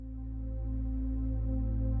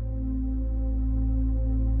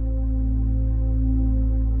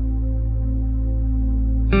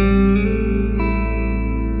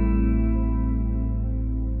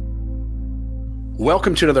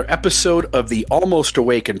Welcome to another episode of the Almost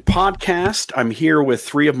Awakened podcast. I'm here with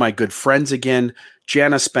three of my good friends again,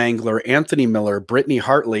 Jana Spangler, Anthony Miller, Brittany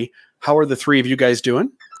Hartley. How are the three of you guys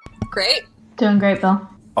doing? Great. Doing great, Bill.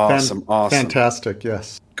 Awesome. Fantastic,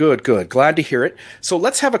 yes. Good. Glad to hear it. So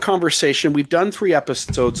let's have a conversation. We've done 3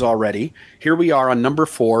 episodes already. Here we are on number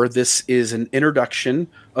 4. This is an introduction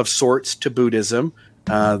of sorts to Buddhism.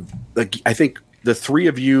 I think the three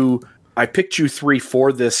of you, I picked you 3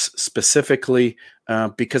 for this specifically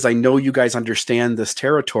because I know you guys understand this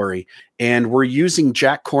territory. And we're using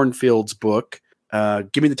Jack Kornfield's book.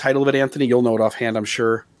 Give me the title of it, Anthony. You'll know it offhand, I'm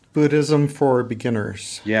sure. Buddhism for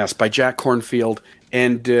Beginners. Yes, by Jack Kornfield.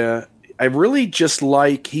 And I really just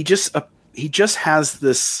like, he just has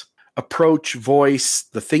this approach, voice,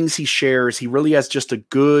 the things he shares. He really has just a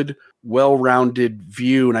good, well-rounded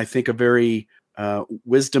view, and I think a very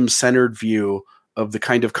wisdom-centered view of the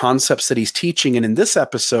kind of concepts that he's teaching. And in this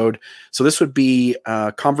episode, so this would be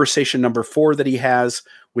conversation number 4 that he has,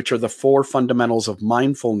 which are the 4 fundamentals of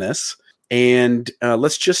mindfulness. And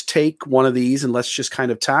let's just take one of these and let's just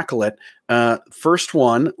kind of tackle it. First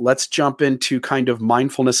one, let's jump into kind of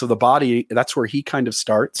mindfulness of the body. That's where he kind of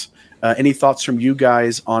starts. Any thoughts from you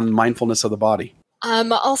guys on mindfulness of the body?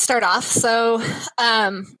 I'll start off. So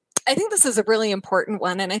I think this is a really important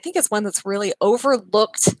one, and I think it's one that's really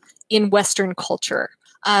overlooked in Western culture.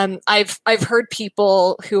 I've heard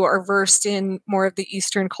people who are versed in more of the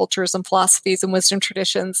Eastern cultures and philosophies and wisdom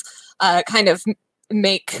traditions kind of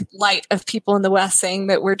make light of people in the West saying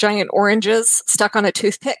that we're giant oranges stuck on a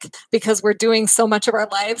toothpick because we're doing so much of our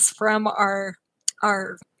lives from our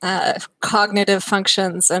cognitive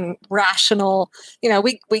functions and rational.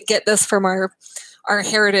 We get this from our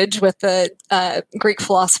heritage with the Greek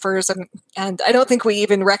philosophers, and I don't think we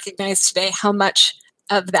even recognize today how much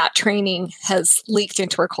of that training has leaked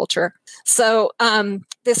into our culture. So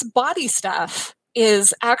this body stuff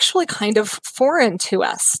is actually kind of foreign to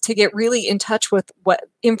us to get really in touch with what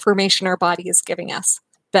information our body is giving us.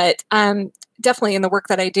 But definitely in the work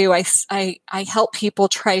that I do, I help people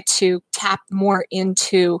try to tap more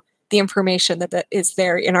into the information that is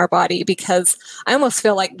there in our body, because I almost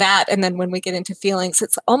feel like that. And then when we get into feelings,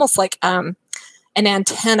 it's almost like an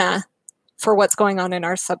antenna for what's going on in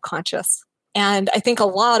our subconscious. And I think a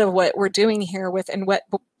lot of what we're doing here and what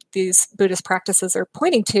these Buddhist practices are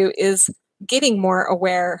pointing to is getting more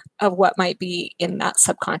aware of what might be in that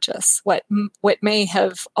subconscious, what may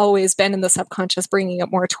have always been in the subconscious, bringing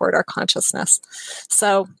it more toward our consciousness.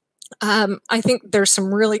 So I think there's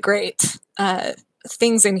some really great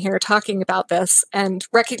things in here talking about this and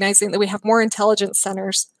recognizing that we have more intelligence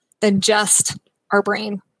centers than just our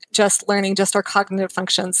brain, just learning just our cognitive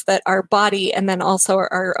functions, that our body and then also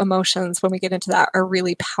our emotions, when we get into that, are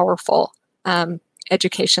really powerful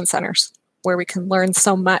education centers where we can learn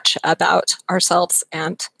so much about ourselves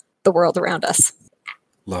and the world around us.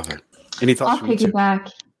 Love it. Any thoughts? I'll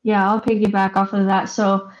piggyback off of that.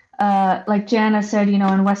 So like Jana said,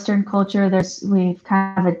 in Western culture, we've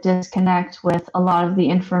kind of a disconnect with a lot of the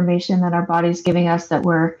information that our body's giving us that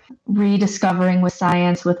we're rediscovering with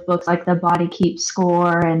science, with books like The Body Keeps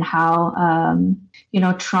Score, and how,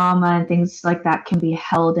 trauma and things like that can be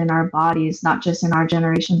held in our bodies, not just in our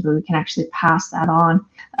generation, but we can actually pass that on.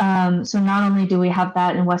 So not only do we have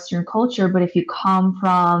that in Western culture, but if you come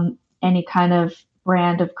from any kind of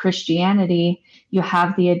brand of Christianity, you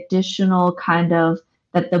have the additional kind of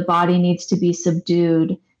that the body needs to be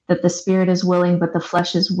subdued, that the spirit is willing, but the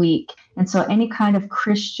flesh is weak. And so any kind of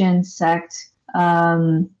Christian sect,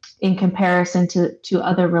 in comparison to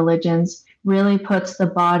other religions, really puts the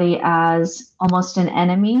body as almost an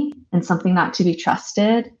enemy and something not to be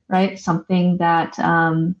trusted, right? Something that,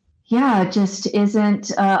 just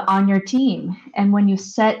isn't on your team. And when you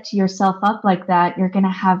set yourself up like that, you're going to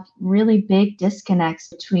have really big disconnects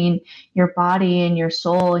between your body and your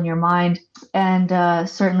soul and your mind. And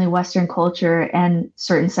certainly Western culture and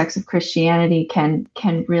certain sects of Christianity can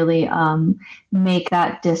really make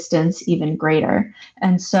that distance even greater.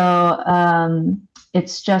 And so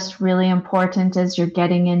it's just really important as you're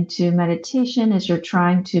getting into meditation, as you're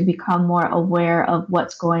trying to become more aware of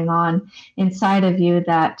what's going on inside of you,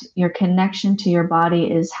 that your connection to your body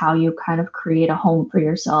is how you kind of create a home for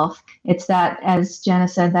yourself. It's that, as Jana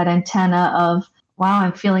said, that antenna of, wow,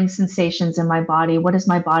 I'm feeling sensations in my body. What is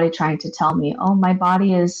my body trying to tell me? Oh, my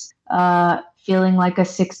body is feeling like a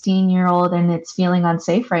 16-year-old and it's feeling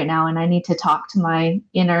unsafe right now. And I need to talk to my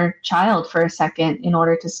inner child for a second in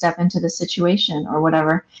order to step into the situation or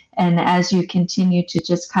whatever. And as you continue to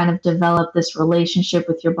just kind of develop this relationship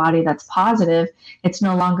with your body that's positive, it's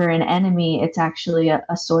no longer an enemy. It's actually a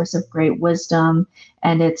source of great wisdom.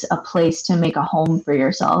 And it's a place to make a home for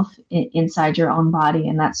yourself inside your own body.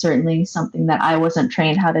 And that's certainly something that I wasn't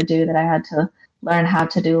trained how to do, that I had to learn how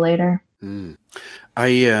to do later.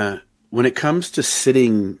 When it comes to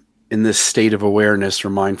sitting in this state of awareness or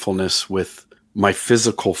mindfulness with my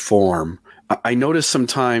physical form, I notice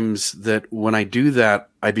sometimes that when I do that,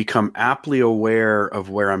 I become aptly aware of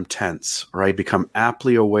where I'm tense, or I become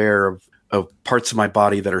aptly aware of parts of my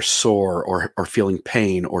body that are sore or feeling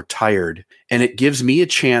pain or tired. And it gives me a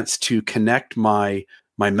chance to connect my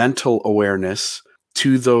mental awareness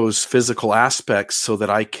to those physical aspects so that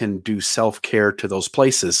I can do self-care to those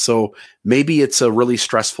places. So maybe it's a really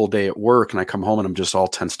stressful day at work and I come home and I'm just all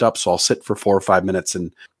tensed up. So I'll sit for 4 or 5 minutes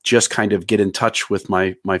and just kind of get in touch with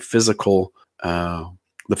my physical,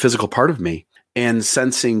 the physical part of me, and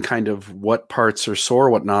sensing kind of what parts are sore,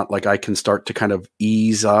 whatnot. Like I can start to kind of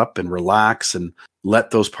ease up and relax and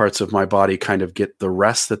let those parts of my body kind of get the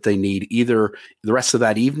rest that they need, either the rest of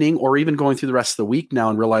that evening or even going through the rest of the week now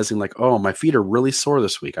and realizing like, oh, my feet are really sore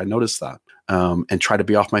this week. I noticed that, and try to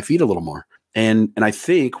be off my feet a little more. And I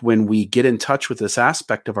think when we get in touch with this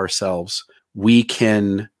aspect of ourselves, we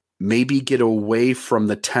can maybe get away from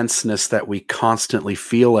the tenseness that we constantly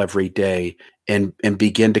feel every day and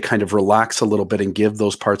begin to kind of relax a little bit and give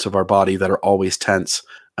those parts of our body that are always tense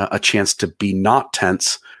a chance to be not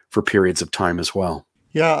tense for periods of time as well.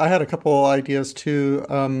 Yeah, I had a couple ideas too.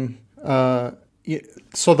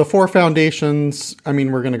 So the 4 foundations, I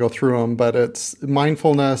mean, we're going to go through them, but it's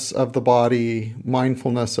mindfulness of the body,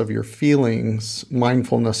 mindfulness of your feelings,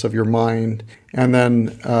 mindfulness of your mind, and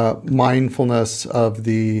then mindfulness of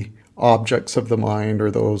the objects of the mind, or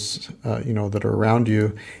those that are around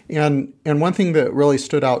you. And one thing that really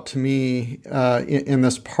stood out to me in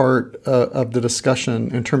this part of the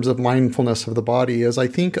discussion in terms of mindfulness of the body is I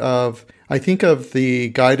think of the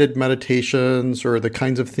guided meditations or the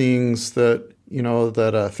kinds of things that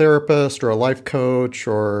that a therapist or a life coach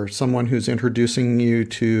or someone who's introducing you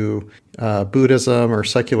to Buddhism or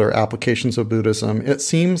secular applications of Buddhism, it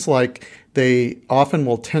seems like they often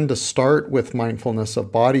will tend to start with mindfulness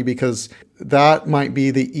of body because that might be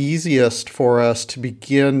the easiest for us to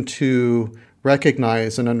begin to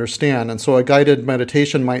recognize and understand. And so a guided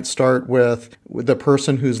meditation might start with the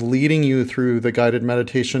person who's leading you through the guided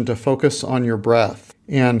meditation to focus on your breath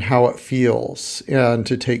and how it feels and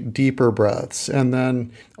to take deeper breaths. And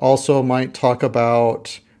then also might talk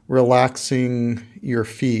about relaxing your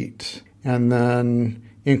feet and then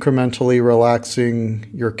incrementally relaxing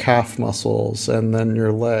your calf muscles and then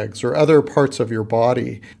your legs or other parts of your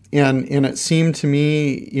body. And it seemed to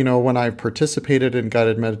me, when I've participated in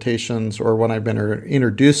guided meditations or when I've been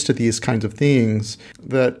introduced to these kinds of things,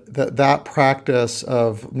 that practice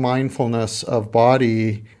of mindfulness of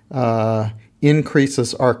body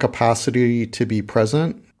increases our capacity to be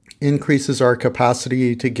present, increases our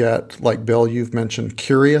capacity to get, like Bill, you've mentioned,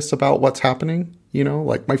 curious about what's happening,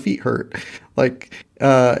 like my feet hurt,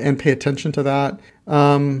 and pay attention to that.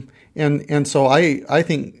 And so I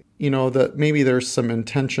think, that maybe there's some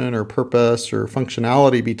intention or purpose or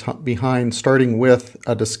functionality behind starting with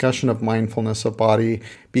a discussion of mindfulness of body,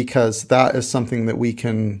 because that is something that we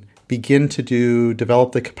can begin to do,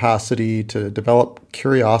 develop the capacity to develop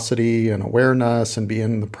curiosity and awareness and be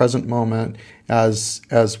in the present moment as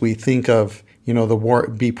we think of,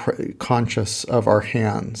 conscious of our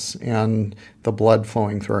hands and the blood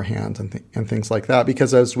flowing through our hands and things like that.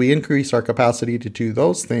 Because as we increase our capacity to do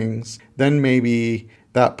those things, then maybe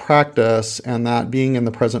that practice and that being in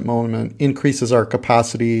the present moment increases our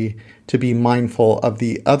capacity to be mindful of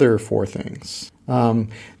the other 4 things.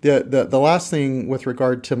 The last thing with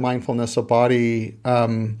regard to mindfulness of body,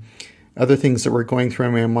 other things that were going through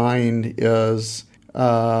in my mind is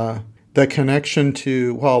the connection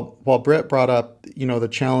to, while Britt brought up, the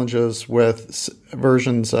challenges with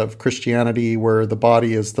versions of Christianity where the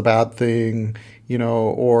body is the bad thing,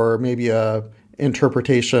 or maybe a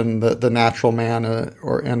interpretation that the natural man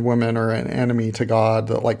and women are an enemy to God,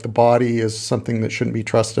 that like the body is something that shouldn't be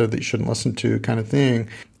trusted, that you shouldn't listen to, kind of thing.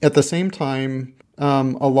 At the same time,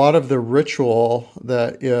 a lot of the ritual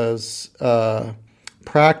that is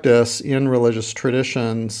practice in religious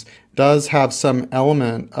traditions does have some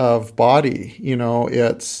element of body.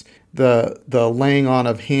 It's the laying on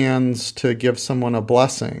of hands to give someone a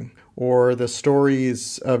blessing, or the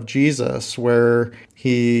stories of Jesus where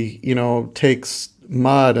he, takes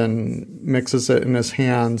mud and mixes it in his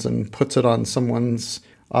hands and puts it on someone's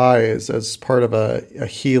eyes as part of a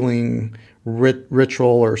healing ritual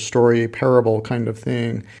or story, parable kind of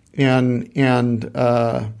thing. And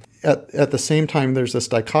at the same time, there's this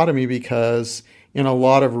dichotomy because in a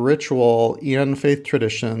lot of ritual, in faith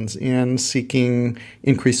traditions, in seeking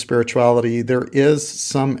increased spirituality, there is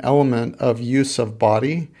some element of use of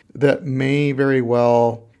body that may very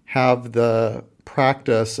well have the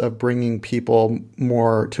practice of bringing people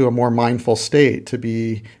more to a more mindful state, to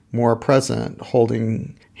be more present,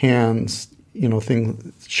 holding hands,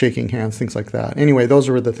 shaking hands, things like that. Anyway, those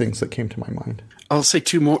were the things that came to my mind. I'll say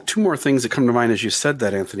two more things that come to mind as you said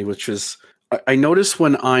that, Anthony, which is I notice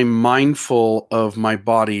when I'm mindful of my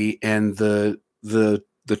body and the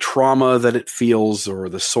trauma that it feels or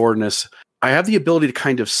the soreness, I have the ability to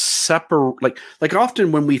kind of separate, like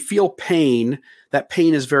often when we feel pain, that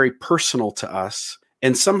pain is very personal to us.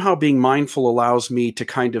 And somehow being mindful allows me to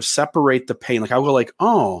kind of separate the pain. Like I will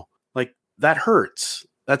oh, like that hurts.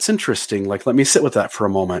 That's interesting. Like, let me sit with that for a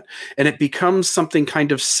moment. And it becomes something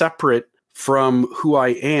kind of separate from who I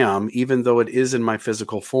am, even though it is in my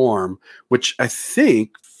physical form, which I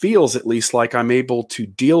think feels at least like I'm able to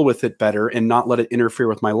deal with it better and not let it interfere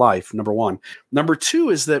with my life, number one. Number two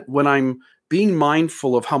is that when I'm being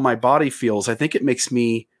mindful of how my body feels, I think it leads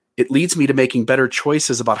me to making better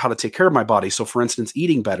choices about how to take care of my body. So for instance,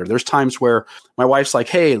 eating better. There's times where my wife's like,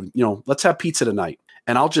 hey, let's have pizza tonight.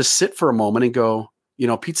 And I'll just sit for a moment and go,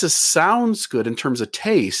 pizza sounds good in terms of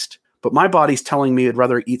taste, but my body's telling me I'd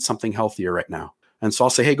rather eat something healthier right now. And so I'll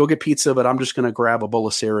say, hey, go get pizza, but I'm just going to grab a bowl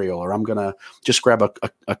of cereal, or I'm going to just grab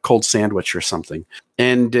a cold sandwich or something.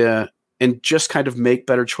 And just kind of make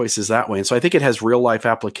better choices that way. And so I think it has real life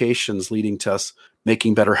applications leading to us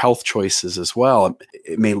making better health choices as well.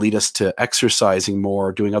 It may lead us to exercising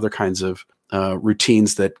more, doing other kinds of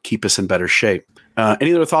routines that keep us in better shape.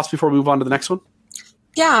 Any other thoughts before we move on to the next one?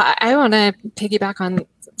 Yeah, I want to piggyback on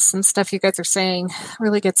some stuff you guys are saying.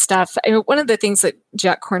 Really good stuff. One of the things that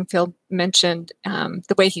Jack Kornfield mentioned,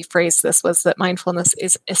 the way he phrased this was that mindfulness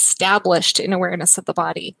is established in awareness of the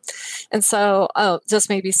body. And so I'll just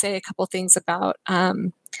maybe say a couple things about,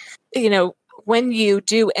 when you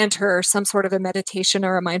do enter some sort of a meditation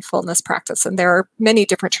or a mindfulness practice, and there are many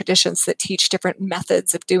different traditions that teach different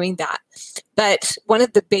methods of doing that. But one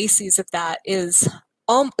of the bases of that is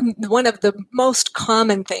one of the most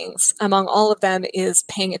common things among all of them is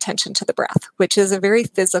paying attention to the breath, which is a very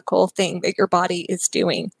physical thing that your body is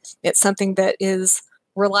doing. It's something that is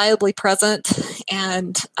reliably present,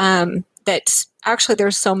 and that actually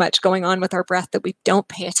there's so much going on with our breath that we don't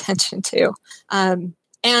pay attention to.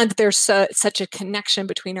 And there's such a connection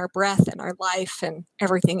between our breath and our life and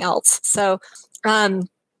everything else. So, and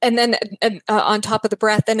then on top of the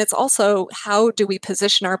breath, then it's also how do we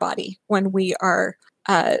position our body when we are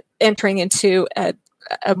entering into a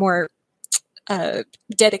more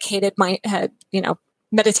dedicated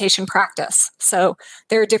meditation practice. So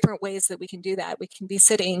there are different ways that we can do that. We can be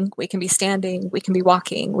sitting, we can be standing, we can be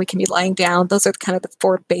walking, we can be lying down. Those are kind of the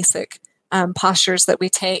four basic postures that we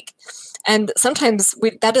take. And sometimes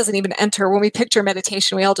that doesn't even enter. When we picture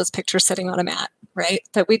meditation, we all just picture sitting on a mat, right?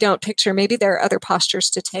 But we don't picture, maybe there are other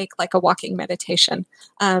postures to take, like a walking meditation.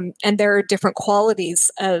 And there are different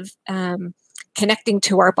qualities of connecting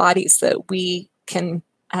to our bodies that we can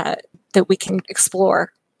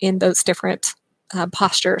explore in those different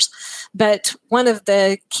postures. But one of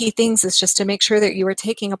the key things is just to make sure that you are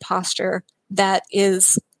taking a posture that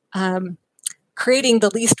is creating the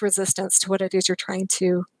least resistance to what it is you're trying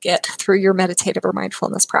to get through your meditative or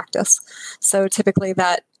mindfulness practice. So typically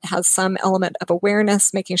that has some element of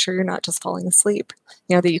awareness, making sure you're not just falling asleep,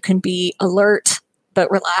 that you can be alert but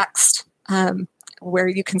relaxed, where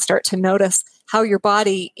you can start to notice how your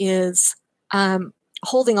body is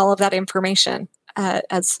holding all of that information,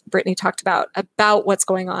 as Brittany talked about what's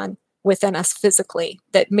going on within us physically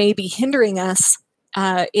that may be hindering us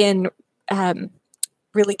in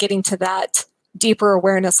really getting to that deeper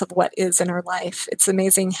awareness of what is in our life. It's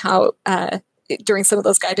amazing how during some of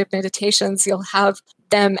those guided meditations, you'll have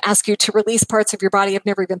them ask you to release parts of your body I've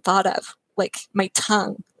never even thought of, like my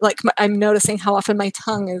tongue. I'm noticing how often my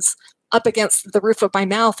tongue is up against the roof of my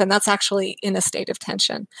mouth, and that's actually in a state of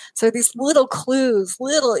tension. So these little clues,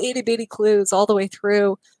 little itty bitty clues all the way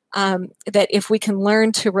through, that if we can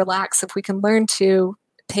learn to relax, if we can learn to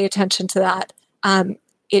pay attention to that,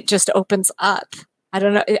 it just opens up. I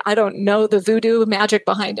don't know the voodoo magic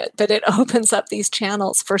behind it, but it opens up these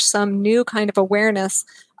channels for some new kind of awareness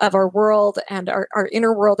of our world and our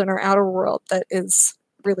inner world and our outer world that is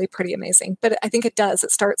really pretty amazing. But I think it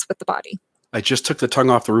starts with the body. I just took the tongue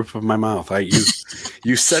off the roof of my mouth.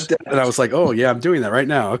 You said that, and I was like, oh yeah, I'm doing that right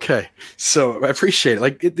now. Okay, so I appreciate it.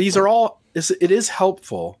 Like these are all. It is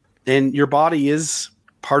helpful, and your body is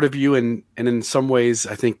part of you, and in some ways,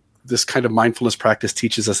 I think this kind of mindfulness practice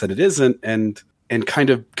teaches us that it isn't, and kind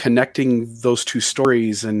of connecting those two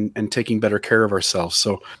stories and taking better care of ourselves.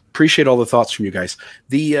 So appreciate all the thoughts from you guys.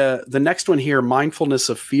 The next one here, mindfulness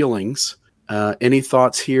of feelings. Any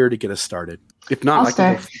thoughts here to get us started? If not, I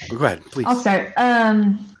can go ahead, please. I'll start.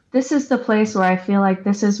 This is the place where I feel like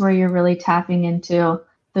this is where you're really tapping into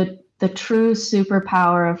the true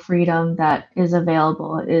superpower of freedom that is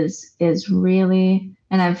available. Is really,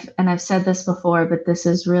 and I've said this before, but this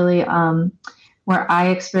is really where I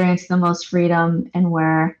experience the most freedom, and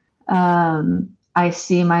where I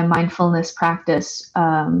see my mindfulness practice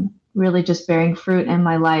really just bearing fruit in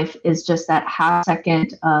my life, is just that half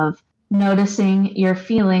second of noticing your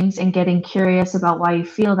feelings and getting curious about why you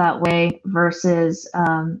feel that way versus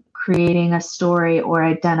creating a story or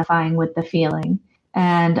identifying with the feeling.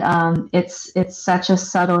 And it's such a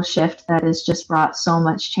subtle shift that has just brought so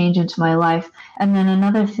much change into my life. And then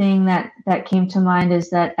another thing that came to mind is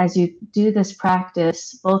that as you do this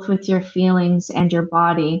practice, both with your feelings and your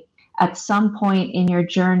body, at some point in your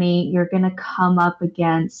journey, you're going to come up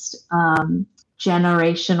against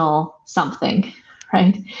generational something,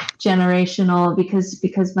 right? Generational,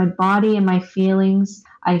 because my body and my feelings,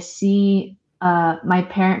 I see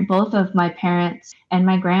both of my parents and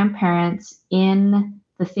my grandparents in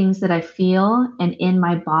the things that I feel and in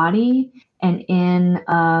my body and in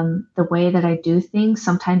the way that I do things,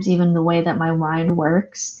 sometimes even the way that my mind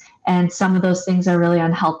works. And some of those things are really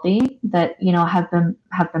unhealthy that,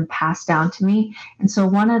 have been passed down to me. And so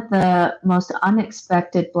one of the most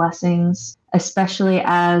unexpected blessings, especially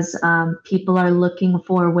as people are looking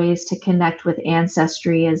for ways to connect with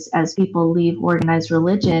ancestry as people leave organized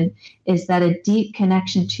religion, is that a deep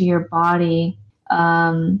connection to your body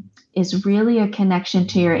is really a connection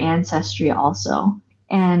to your ancestry also.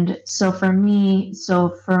 And so for me,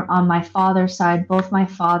 on my father's side, both my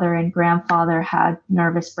father and grandfather had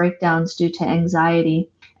nervous breakdowns due to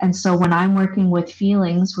anxiety. And so when I'm working with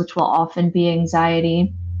feelings, which will often be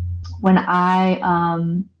anxiety, when I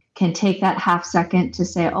can take that half second to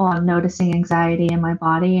say, oh, I'm noticing anxiety in my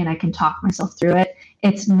body, and I can talk myself through it,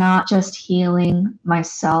 it's not just healing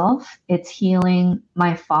myself, it's healing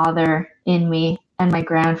my father in me and my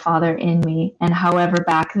grandfather in me, and however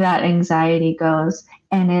back that anxiety goes.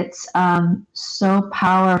 And it's so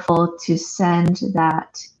powerful to send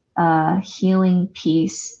that healing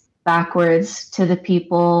piece backwards to the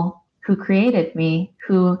people who created me,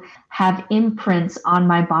 who have imprints on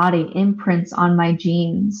my body, imprints on my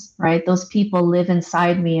genes, right? Those people live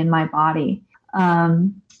inside me in my body.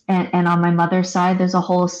 And on my mother's side, there's a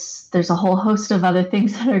whole host of other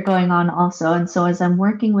things that are going on also. And so as I'm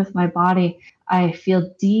working with my body, I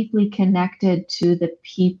feel deeply connected to the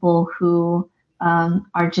people who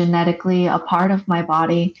are genetically a part of my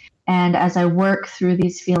body. And as I work through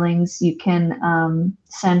these feelings, you can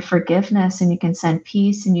send forgiveness, and you can send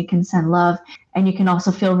peace, and you can send love. And you can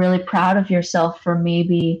also feel really proud of yourself for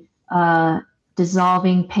maybe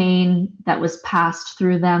dissolving pain that was passed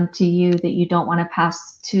through them to you that you don't want to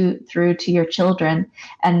pass through to your children.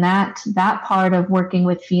 And that part of working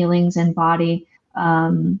with feelings and body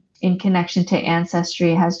in connection to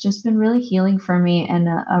ancestry has just been really healing for me, and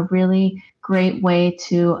a really great way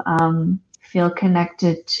to feel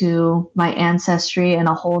connected to my ancestry in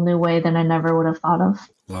a whole new way than I never would have thought of.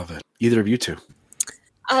 Love it. Either of you two?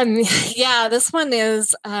 Yeah, this one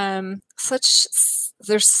is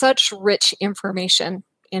there's such rich information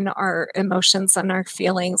in our emotions and our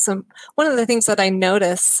feelings. And one of the things that I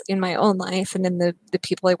notice in my own life and in the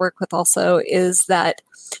people I work with also is that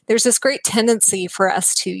there's this great tendency for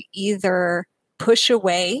us to either push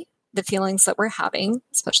away the feelings that we're having,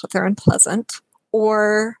 especially if they're unpleasant,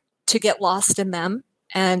 or to get lost in them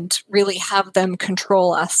and really have them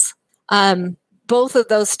control us. Both of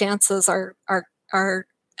those stances are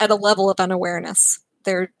at a level of unawareness.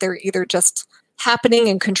 They're either just happening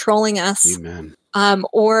and controlling us, Amen.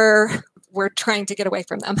 Or we're trying to get away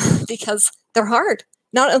from them because they're hard.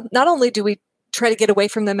 Not only do we try to get away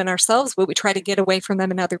from them in ourselves, but we try to get away from them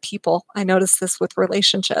in other people. I notice this with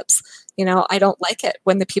relationships. I don't like it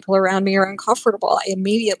when the people around me are uncomfortable. I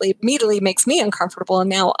immediately makes me uncomfortable. And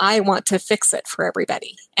now I want to fix it for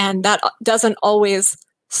everybody. And that doesn't always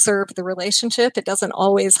serve the relationship. It doesn't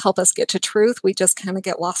always help us get to truth. We just kind of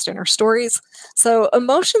get lost in our stories. So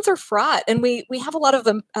emotions are fraught, and we have a lot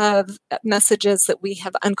of messages that we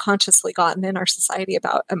have unconsciously gotten in our society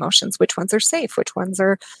about emotions. Which ones are safe? Which ones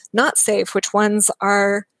are not safe? Which ones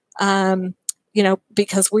are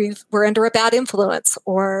because we're under a bad influence,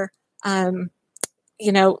 or,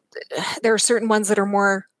 there are certain ones that are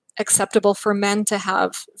more acceptable for men to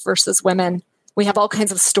have versus women. We have all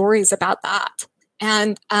kinds of stories about that.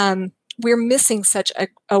 And we're missing such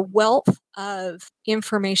a wealth of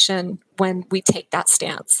information when we take that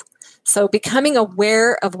stance. So becoming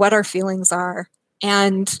aware of what our feelings are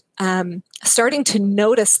and starting to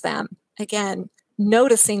notice them, again,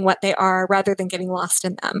 noticing what they are rather than getting lost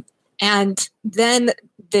in them. And then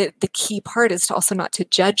the key part is to also not to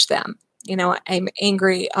judge them. I'm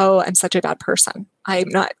angry. Oh, I'm such a bad person. I'm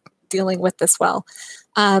not dealing with this well.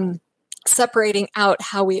 Separating out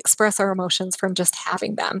how we express our emotions from just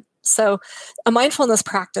having them. So a mindfulness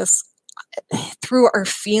practice through our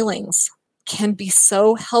feelings can be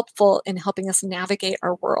so helpful in helping us navigate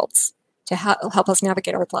our worlds, to help us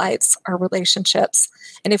navigate our lives, our relationships.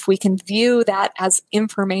 And if we can view that as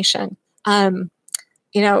information,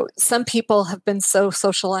 some people have been so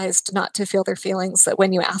socialized not to feel their feelings that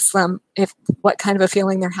when you ask them what kind of a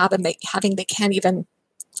feeling they're having, they can't even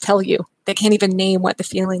tell you. They can't even name what the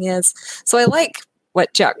feeling is. So I like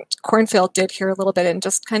what Jack Kornfield did here a little bit and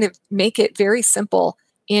just kind of make it very simple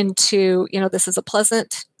into, this is a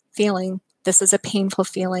pleasant feeling, this is a painful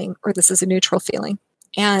feeling, or this is a neutral feeling.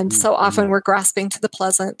 And so often we're grasping to the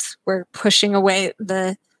pleasant, we're pushing away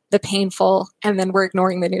the painful, and then we're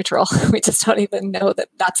ignoring the neutral. We just don't even know that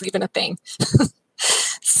that's even a thing.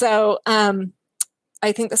 So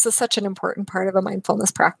I think this is such an important part of a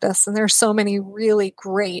mindfulness practice. And there are so many really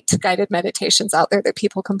great guided meditations out there that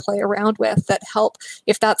people can play around with that help,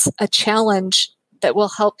 if that's a challenge, that will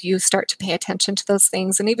help you start to pay attention to those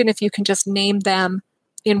things. And even if you can just name them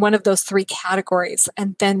in one of those three categories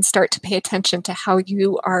and then start to pay attention to how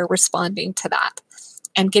you are responding to that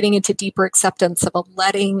and getting into deeper acceptance of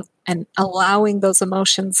letting and allowing those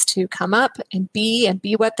emotions to come up and be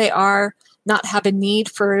what they are, not have a need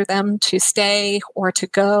for them to stay or to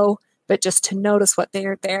go, but just to notice what they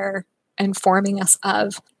are there informing us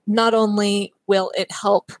of. Not only will it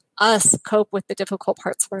help us cope with the difficult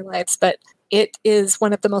parts of our lives, but it is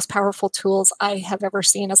one of the most powerful tools I have ever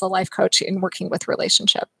seen as a life coach in working with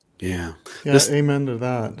relationship. Yeah. Amen to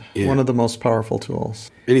that. Yeah. One of the most powerful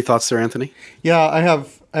tools. Any thoughts there, Anthony? Yeah, I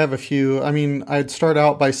have a few. I mean, I'd start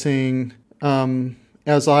out by saying,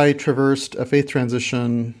 as I traversed a faith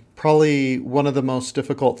transition, probably one of the most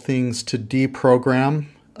difficult things to deprogram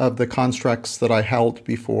of the constructs that I held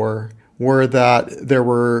before were that there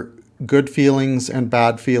were good feelings and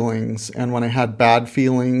bad feelings. And when I had bad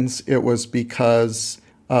feelings, it was because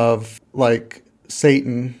of like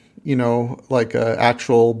Satan, like an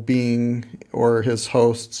actual being or his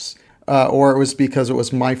hosts, or it was because it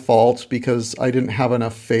was my fault because I didn't have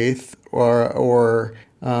enough faith or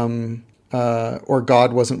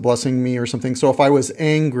God wasn't blessing me or something. So if I was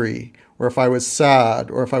angry, or if I was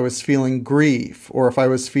sad, or if I was feeling grief, or if I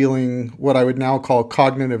was feeling what I would now call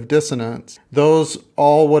cognitive dissonance, those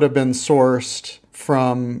all would have been sourced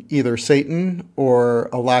from either Satan or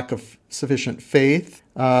a lack of sufficient faith,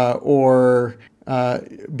 or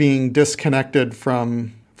being disconnected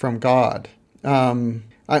from God. I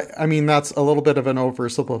mean, that's a little bit of an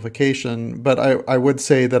oversimplification, but I would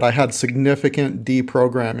say that I had significant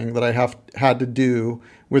deprogramming that I had to do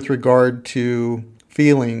with regard to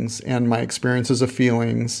feelings and my experiences of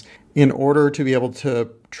feelings in order to be able to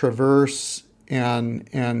traverse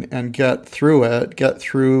and get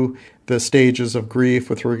through the stages of grief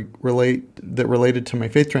that related to my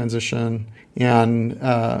faith transition and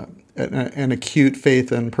an acute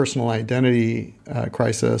faith and personal identity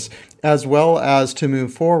crisis, as well as to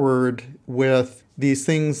move forward with these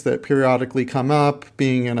things that periodically come up,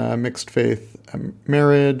 being in a mixed faith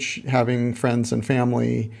marriage, having friends and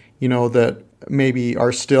family, that maybe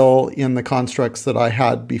are still in the constructs that I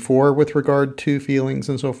had before with regard to feelings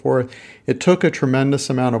and so forth. It took a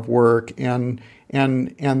tremendous amount of work, and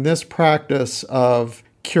this practice of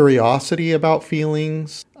curiosity about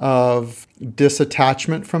feelings, of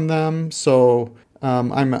disattachment from them. So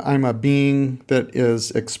I'm a being that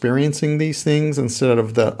is experiencing these things instead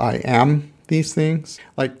of that I am these things.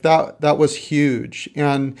 Like that was huge.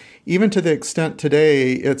 And even to the extent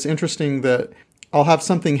today, it's interesting that I'll have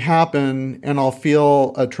something happen and I'll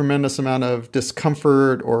feel a tremendous amount of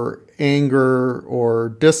discomfort or anger or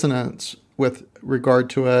dissonance with regard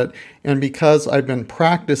to it. And because I've been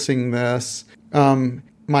practicing this,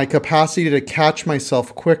 my capacity to catch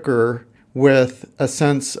myself quicker with a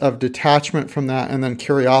sense of detachment from that and then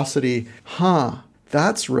curiosity,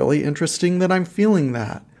 that's really interesting that I'm feeling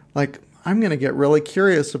that. Like, I'm going to get really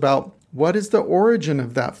curious about what is the origin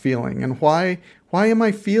of that feeling and why why am I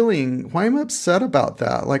upset about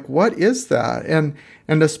that? Like, what is that? And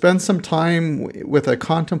to spend some time with a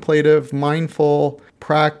contemplative, mindful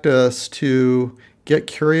practice to get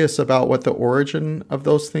curious about what the origin of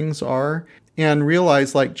those things are, and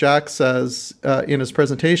realize, like Jack says in his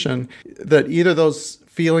presentation, that either those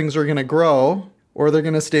feelings are going to grow, or they're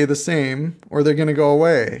going to stay the same, or they're going to go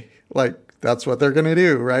away. Like, that's what they're going to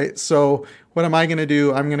do, right? So what am I going to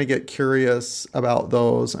do? I'm going to get curious about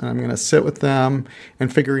those, and I'm going to sit with them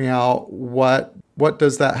and figuring out what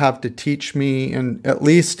does that have to teach me, and at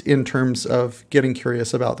least in terms of getting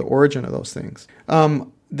curious about the origin of those things.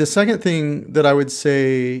 The second thing that I would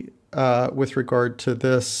say with regard to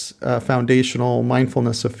this foundational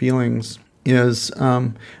mindfulness of feelings is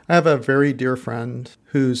I have a very dear friend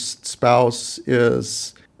whose spouse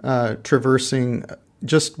is traversing,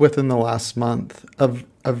 just within the last month, of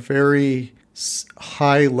a very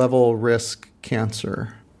high level risk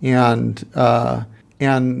cancer. And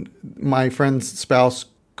my friend's spouse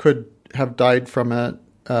could have died from it,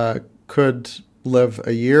 could live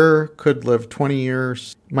a year, could live 20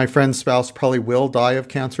 years. My friend's spouse probably will die of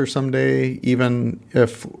cancer someday, even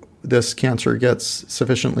if this cancer gets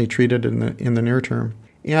sufficiently treated in the near term.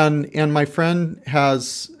 And my friend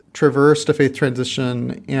has traversed a faith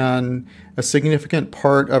transition, and a significant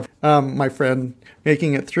part of my friend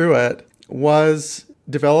making it through it was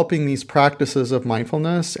developing these practices of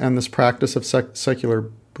mindfulness and this practice of secular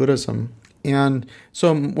Buddhism. And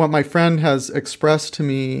so what my friend has expressed to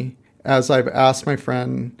me, as I've asked my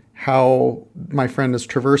friend how my friend is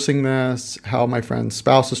traversing this, how my friend's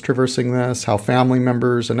spouse is traversing this, how family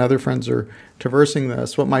members and other friends are traversing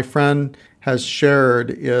this, what my friend has shared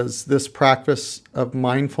is this practice of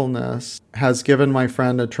mindfulness has given my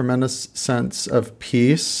friend a tremendous sense of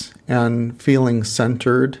peace and feeling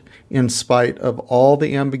centered in spite of all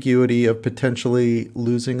the ambiguity of potentially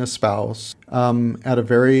losing a spouse at a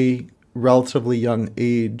very relatively young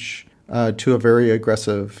age to a very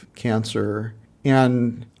aggressive cancer.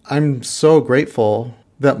 And I'm so grateful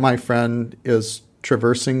that my friend is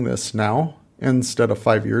traversing this now instead of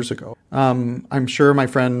 5 years ago. I'm sure my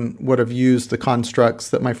friend would have used the constructs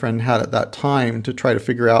that my friend had at that time to try to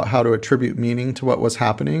figure out how to attribute meaning to what was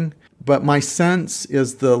happening. But my sense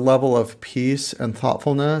is the level of peace and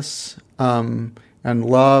thoughtfulness and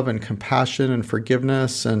love and compassion and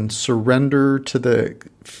forgiveness and surrender to the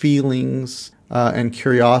feelings and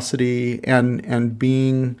curiosity and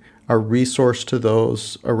being a resource to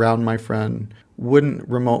those around my friend wouldn't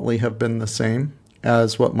remotely have been the same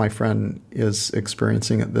as what my friend is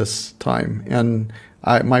experiencing at this time. And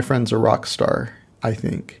my friend's a rock star, I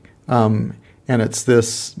think. And it's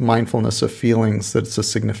this mindfulness of feelings that's a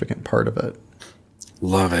significant part of it.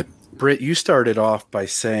 Love it. Britt, you started off by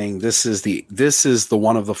saying this is the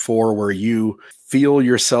one of the four where you feel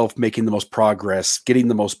yourself making the most progress, getting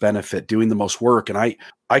the most benefit, doing the most work. And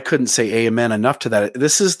I couldn't say amen enough to that.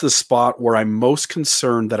 This is the spot where I'm most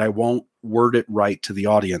concerned that I won't word it right to the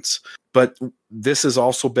audience. But this has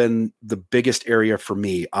also been the biggest area for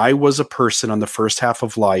me. I was a person on the first half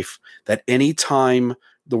of life that anytime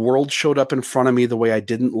the world showed up in front of me the way I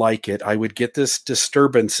didn't like it, I would get this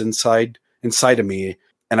disturbance inside of me.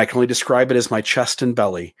 And I can only describe it as my chest and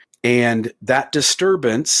belly. And that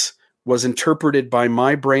disturbance was interpreted by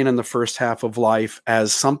my brain in the first half of life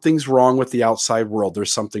as something's wrong with the outside world.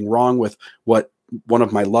 There's something wrong with what one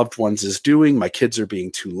of my loved ones is doing. My kids are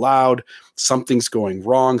being too loud. Something's going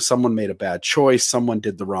wrong. Someone made a bad choice. Someone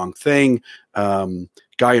did the wrong thing.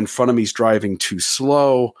 Guy in front of me is driving too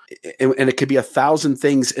slow. And it could be 1,000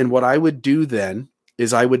 things. And what I would do then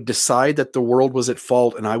is I would decide that the world was at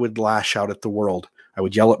fault, and I would lash out at the world. I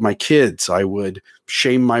would yell at my kids. I would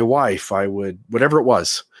shame my wife. I would, whatever it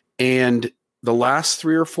was. And the last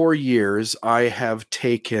 3 or 4 years, I have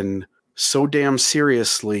taken so damn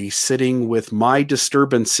seriously sitting with my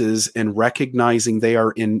disturbances and recognizing they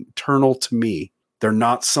are internal to me. They're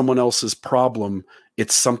not someone else's problem.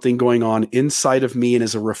 It's something going on inside of me and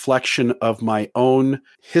is a reflection of my own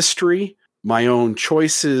history, my own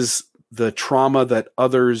choices, the trauma that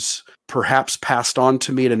others perhaps passed on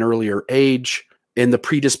to me at an earlier age, and the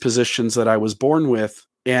predispositions that I was born with.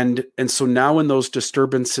 And so now when those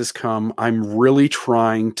disturbances come, I'm really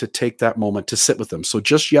trying to take that moment to sit with them. So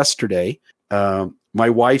just yesterday, my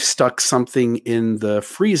wife stuck something in the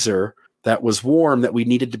freezer that was warm that we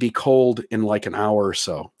needed to be cold in like an hour or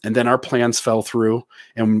so. And then our plans fell through,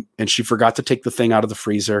 and she forgot to take the thing out of the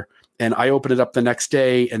freezer. And I opened it up the next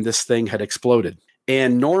day, and this thing had exploded.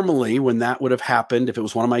 And normally when that would have happened, if it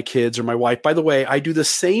was one of my kids or my wife, by the way, I do the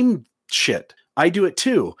same shit. I do it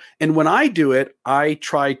too. And when I do it, I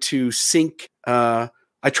try to I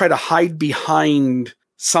try to hide behind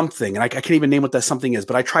something, and I can't even name what that something is,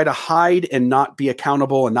 but I try to hide and not be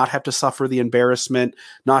accountable and not have to suffer the embarrassment,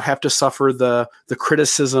 not have to suffer the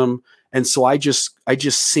criticism. And so I just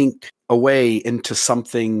sink away into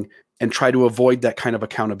something and try to avoid that kind of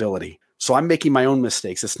accountability. So I'm making my own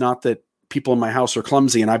mistakes. It's not that people in my house are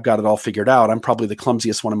clumsy and I've got it all figured out. I'm probably the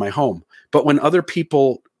clumsiest one in my home. But when other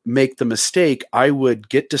people make the mistake, I would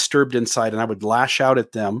get disturbed inside and I would lash out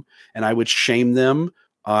at them and I would shame them.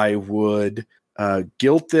 I would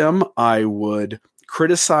guilt them. I would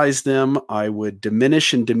criticize them. I would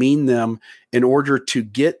diminish and demean them in order to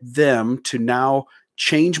get them to now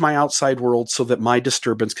change my outside world so that my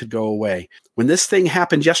disturbance could go away. When this thing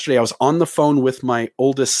happened yesterday, I was on the phone with my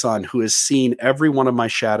oldest son, who has seen every one of my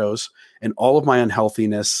shadows and all of my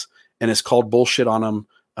unhealthiness and has called bullshit on him,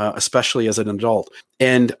 especially as an adult.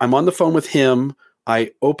 And I'm on the phone with him.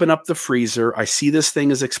 I open up the freezer. I see this thing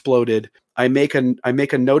has exploded. I make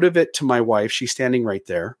a note of it to my wife. She's standing right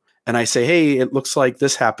there. And I say, hey, it looks like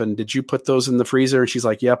this happened. Did you put those in the freezer? And she's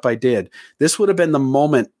like, yep, I did. This would have been the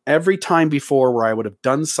moment every time before where I would have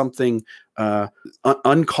done something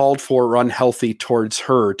uncalled for or unhealthy towards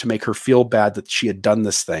her to make her feel bad that she had done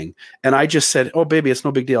this thing. And I just said, oh, baby, it's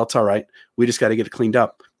no big deal. It's all right. We just got to get it cleaned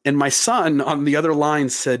up. And my son on the other line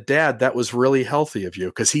said, Dad, that was really healthy of you,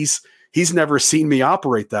 because he's never seen me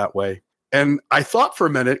operate that way. And I thought for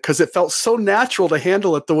a minute, because it felt so natural to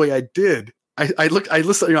handle it the way I did. I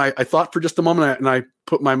listened, I thought for just a moment, and I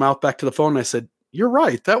put my mouth back to the phone and I said, you're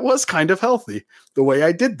right. That was kind of healthy the way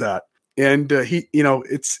I did that. And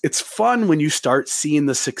it's fun when you start seeing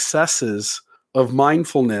the successes of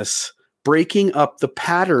mindfulness, breaking up the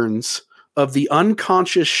patterns of the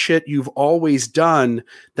unconscious shit you've always done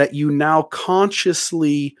that you now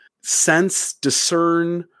consciously sense,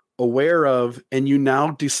 discern, aware of, and you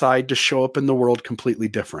now decide to show up in the world completely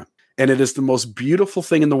different. And it is the most beautiful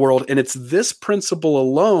thing in the world. And it's this principle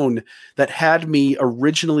alone that had me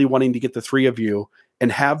originally wanting to get the three of you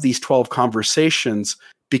and have these 12 conversations,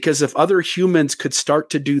 because if other humans could start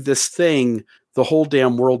to do this thing, the whole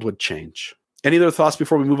damn world would change. Any other thoughts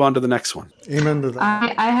before we move on to the next one? Amen to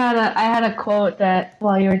that. I had a quote that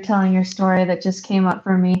while you were telling your story that just came up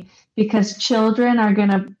for me, because children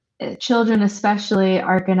especially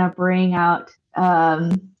are gonna bring out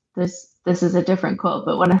this is a different quote,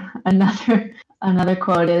 but another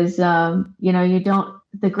quote is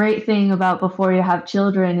the great thing about before you have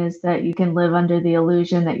children is that you can live under the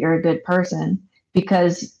illusion that you're a good person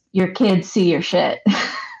because your kids see your shit.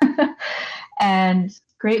 And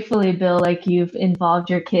gratefully, Bill, like, you've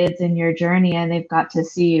involved your kids in your journey and they've got to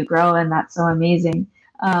see you grow, and that's so amazing.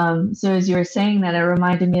 So as you were saying that, it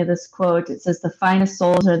reminded me of this quote. It says, the finest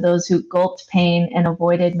souls are those who gulped pain and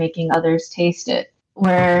avoided making others taste it,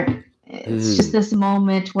 where it's just this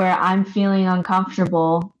moment where I'm feeling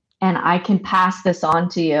uncomfortable and I can pass this on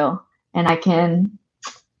to you, and I can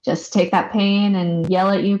just take that pain and yell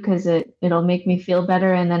at you because it'll make me feel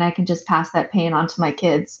better, and then I can just pass that pain on to my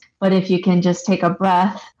kids. But if you can just take a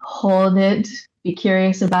breath, hold it, be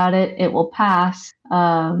curious about it, it will pass.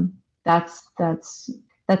 That's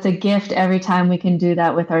a gift every time we can do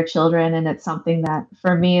that with our children. And it's something that,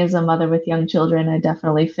 for me as a mother with young children, I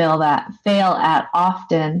definitely fail at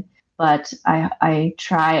often. But I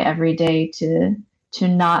try every day to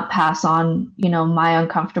not pass on, my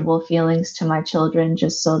uncomfortable feelings to my children,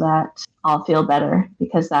 just so that I'll feel better,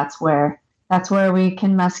 because that's where we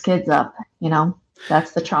can mess kids up.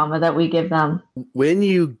 That's the trauma that we give them. When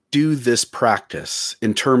you do this practice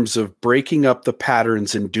in terms of breaking up the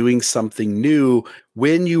patterns and doing something new,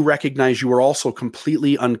 when you recognize you were also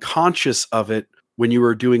completely unconscious of it when you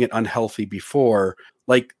were doing it unhealthy before,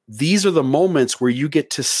 like, these are the moments where you get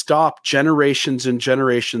to stop generations and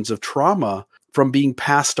generations of trauma from being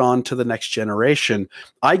passed on to the next generation.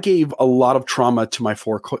 I gave a lot of trauma to my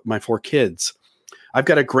four kids. I've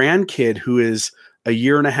got a grandkid who is a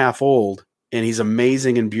year and a half old, and he's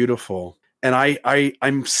amazing and beautiful. And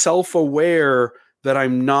I'm self-aware that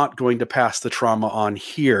I'm not going to pass the trauma on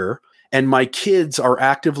here. And my kids are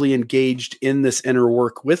actively engaged in this inner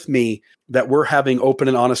work with me, that we're having open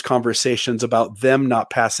and honest conversations about them not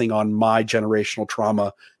passing on my generational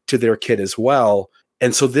trauma to their kid as well.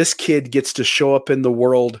 And so this kid gets to show up in the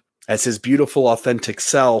world as his beautiful, authentic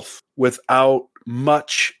self without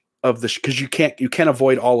much of the, because you can't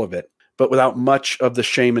avoid all of it, but without much of the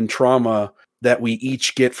shame and trauma that we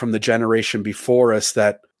each get from the generation before us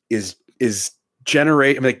that is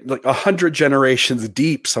like 100 generations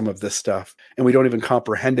deep, some of this stuff, and we don't even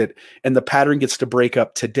comprehend it. And the pattern gets to break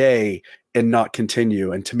up today and not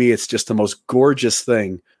continue. And to me, it's just the most gorgeous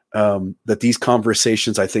thing that these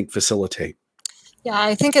conversations, I think, facilitate. Yeah,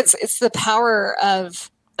 I think it's the power of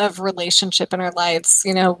of relationship in our lives.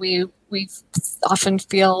 We often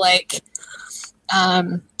feel like,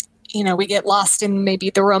 we get lost in maybe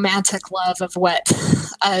the romantic love of what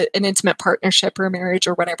an intimate partnership or marriage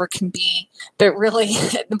or whatever can be. But really,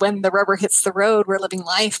 when the rubber hits the road, we're living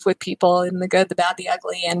life with people in the good, the bad, the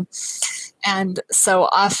ugly. And so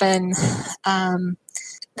often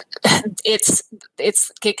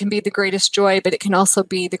it can be the greatest joy, but it can also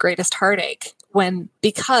be the greatest heartache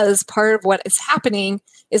because part of what is happening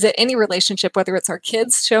is that any relationship, whether it's our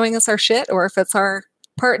kids showing us our shit or if it's our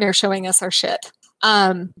partner showing us our shit,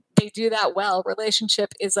 they do that well.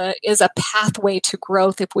 Relationship is a pathway to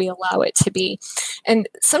growth if we allow it to be. And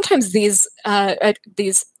sometimes these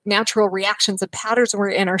natural reactions and patterns we're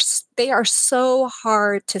in they are so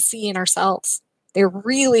hard to see in ourselves. They're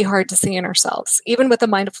really hard to see in ourselves. Even with the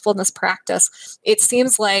mindfulness practice, it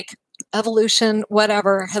seems like evolution,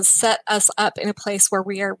 whatever, has set us up in a place where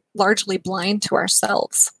we are largely blind to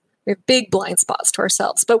ourselves. We have big blind spots to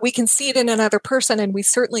ourselves, but we can see it in another person, and we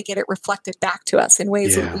certainly get it reflected back to us in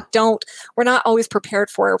ways that we're not always prepared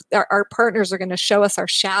for. Our partners are going to show us our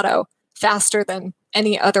shadow faster than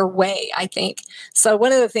any other way, I think. So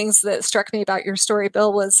one of the things that struck me about your story,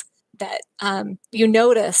 Bill, was that you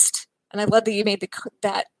noticed, and I love that you made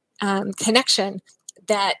that connection,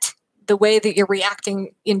 that the way that you're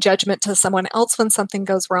reacting in judgment to someone else when something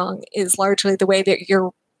goes wrong is largely the way that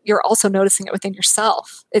you're also noticing it within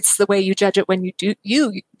yourself. It's the way you judge it when you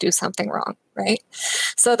do something wrong, right?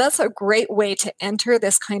 So that's a great way to enter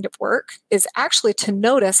this kind of work, is actually to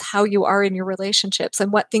notice how you are in your relationships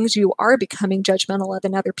and what things you are becoming judgmental of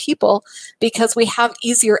in other people, because we have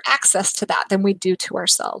easier access to that than we do to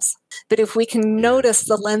ourselves. But if we can notice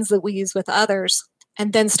the lens that we use with others,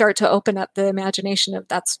 and then start to open up the imagination of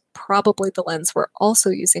that's probably the lens we're also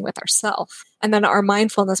using with ourselves. And then our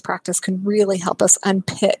mindfulness practice can really help us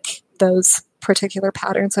unpick those particular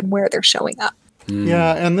patterns and where they're showing up.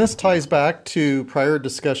 Yeah, and this ties back to prior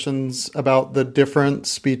discussions about the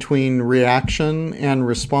difference between reaction and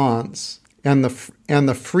response, and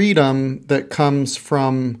the freedom that comes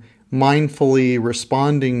from mindfully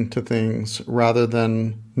responding to things rather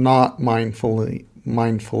than not mindfully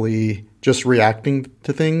just reacting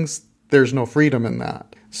to things. There's no freedom in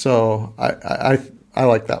that. So I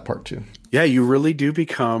like that part too. Yeah, you really do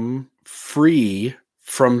become free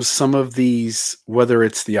from some of these, whether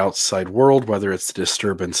it's the outside world, whether it's the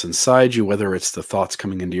disturbance inside you, whether it's the thoughts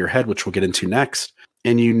coming into your head, which we'll get into next.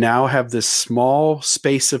 And you now have this small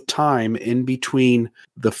space of time in between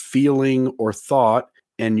the feeling or thought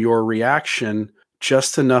and your reaction,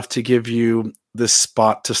 just enough to give you this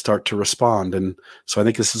spot to start to respond. And so I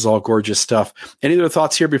think this is all gorgeous stuff. Any other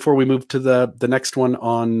thoughts here before we move to the next one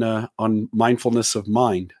on mindfulness of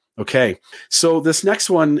mind? Okay. So this next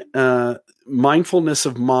one, mindfulness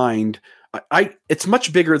of mind, it's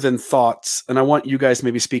much bigger than thoughts. And I want you guys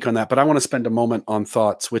maybe speak on that, but I want to spend a moment on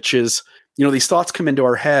thoughts, which is, these thoughts come into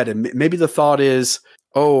our head, and maybe the thought is,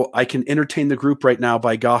 oh, I can entertain the group right now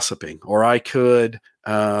by gossiping, or I could,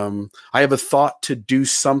 I have a thought to do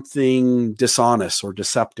something dishonest or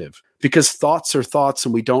deceptive, because thoughts are thoughts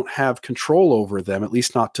and we don't have control over them, at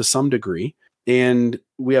least not to some degree. And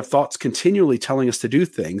we have thoughts continually telling us to do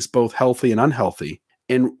things, both healthy and unhealthy.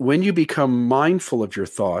 And when you become mindful of your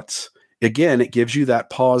thoughts, again, it gives you that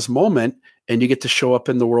pause moment and you get to show up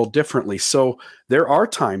in the world differently. So there are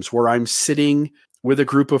times where I'm sitting with a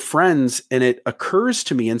group of friends and it occurs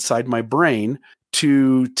to me inside my brain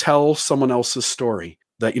to tell someone else's story.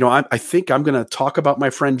 That, I think I'm going to talk about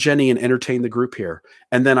my friend Jenny and entertain the group here.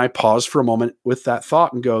 And then I pause for a moment with that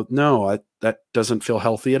thought and go, no, that doesn't feel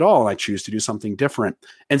healthy at all. And I choose to do something different.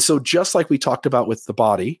 And so just like we talked about with the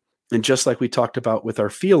body, and just like we talked about with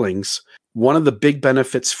our feelings, one of the big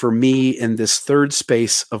benefits for me in this third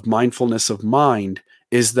space of mindfulness of mind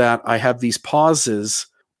is that I have these pauses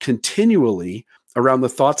continually around the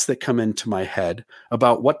thoughts that come into my head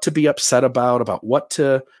about what to be upset about what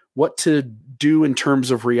to do in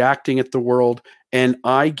terms of reacting at the world. And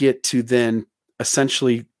I get to then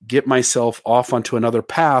essentially get myself off onto another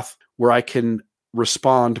path where I can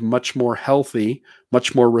respond much more healthy,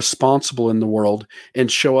 much more responsible in the world,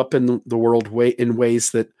 and show up in the world in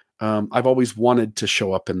ways that I've always wanted to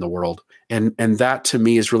show up in the world. And that to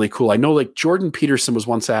me is really cool. I know, like, Jordan Peterson was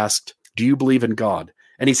once asked, do you believe in God?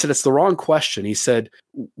 And he said, it's the wrong question. He said,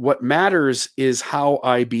 what matters is how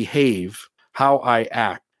I behave, how I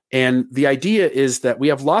act. And the idea is that we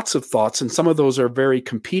have lots of thoughts, and some of those are very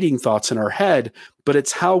competing thoughts in our head, but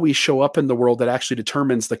it's how we show up in the world that actually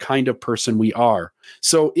determines the kind of person we are.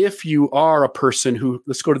 So if you are a person who,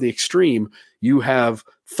 let's go to the extreme, you have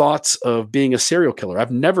thoughts of being a serial killer.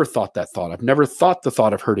 I've never thought that thought. I've never thought the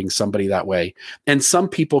thought of hurting somebody that way. And some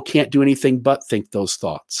people can't do anything but think those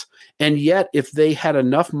thoughts. And yet, if they had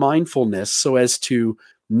enough mindfulness so as to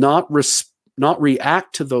not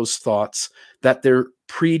react to those thoughts that they're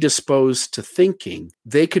predisposed to thinking,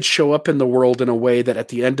 they could show up in the world in a way that at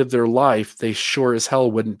the end of their life, they sure as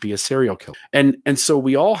hell wouldn't be a serial killer. And so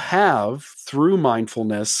we all have, through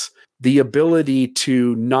mindfulness, the ability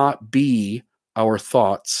to not be our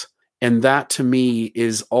thoughts. And that, to me,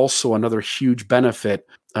 is also another huge benefit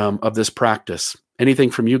of this practice. Anything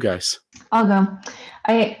from you guys? I'll go.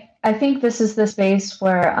 I think this is the space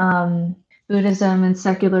where Buddhism and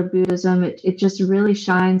secular Buddhism, it just really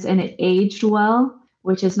shines, and it aged well,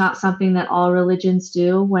 which is not something that all religions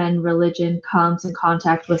do when religion comes in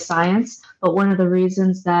contact with science. But one of the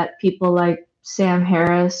reasons that people like Sam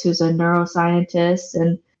Harris, who's a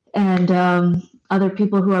neuroscientist, and other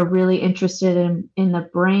people who are really interested in the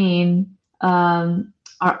brain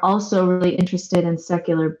are also really interested in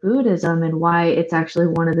secular Buddhism, and why it's actually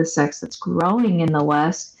one of the sects that's growing in the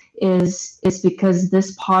West is because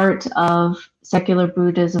this part of secular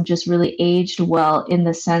Buddhism just really aged well, in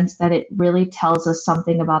the sense that it really tells us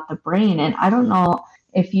something about the brain. And I don't know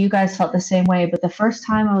if you guys felt the same way, but the first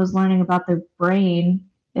time I was learning about the brain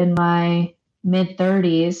in my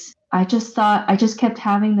mid-30s, I just kept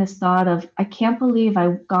having this thought of, I can't believe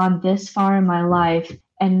I've gone this far in my life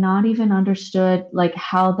and not even understood like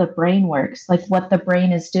how the brain works, like what the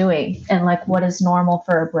brain is doing, and like what is normal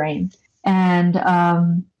for a brain. And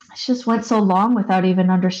I just went so long without even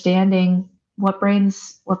understanding what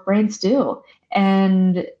brains do.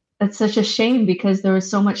 And it's such a shame, because there was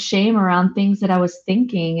so much shame around things that I was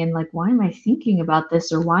thinking, and like, why am I thinking about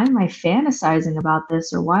this, or why am I fantasizing about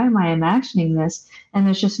this, or why am I imagining this? And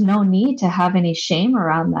there's just no need to have any shame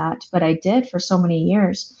around that, but I did for so many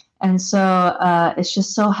years. And so it's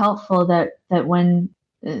just so helpful that when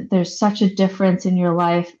there's such a difference in your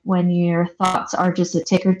life, when your thoughts are just a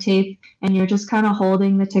ticker tape, and you're just kind of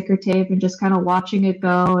holding the ticker tape and just kind of watching it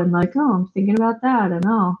go, and like, oh, I'm thinking about that, and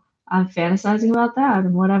oh, I'm fantasizing about that,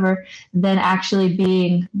 and whatever, than actually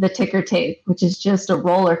being the ticker tape, which is just a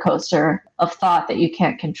roller coaster of thought that you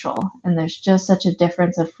can't control. And there's just such a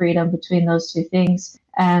difference of freedom between those two things.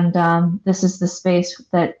 And this is the space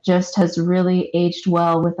that just has really aged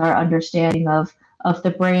well with our understanding of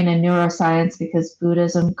the brain and neuroscience, because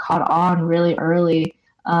Buddhism caught on really early,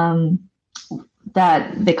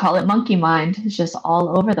 that they call it monkey mind. It's just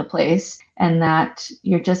all over the place, and that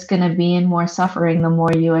you're just going to be in more suffering the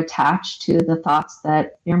more you attach to the thoughts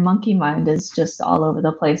that your monkey mind is just all over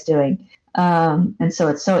the place doing. And so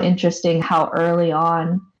it's so interesting how early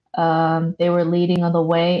on they were leading the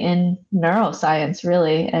way in neuroscience,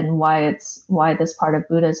 really, and why this part of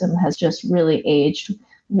Buddhism has just really aged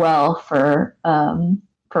well for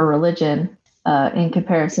religion in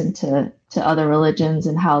comparison to other religions,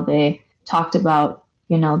 and how they talked about,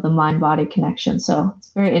 the mind-body connection. So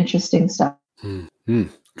it's very interesting stuff.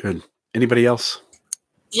 Good. Anybody else?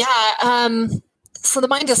 Yeah. So the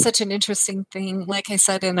mind is such an interesting thing. Like I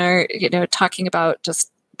said, in our, talking about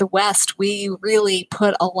just the West, we really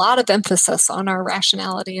put a lot of emphasis on our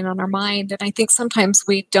rationality and on our mind. And I think sometimes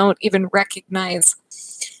we don't even recognize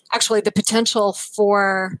actually the potential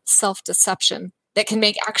for self-deception that can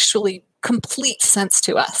make actually complete sense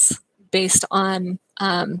to us based on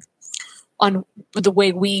the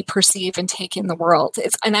way we perceive and take in the world.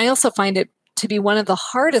 And I also find it to be one of the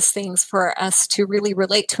hardest things for us to really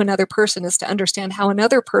relate to another person, is to understand how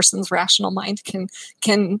another person's rational mind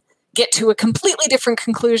can get to a completely different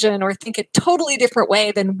conclusion or think a totally different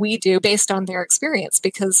way than we do based on their experience,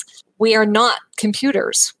 because we are not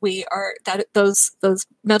computers. We are those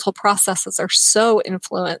mental processes are so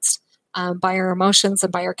influenced by our emotions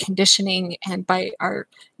and by our conditioning and by our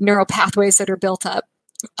neural pathways that are built up,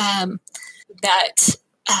 that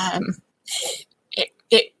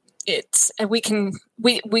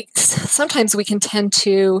we sometimes we can tend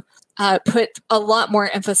to put a lot more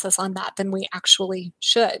emphasis on that than we actually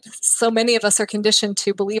should. So many of us are conditioned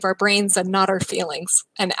to believe our brains and not our feelings.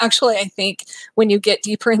 And actually, I think when you get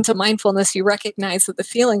deeper into mindfulness, you recognize that the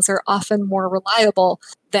feelings are often more reliable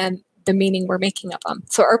than the meaning we're making of them.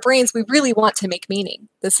 So our brains, we really want to make meaning.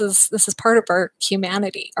 This is part of our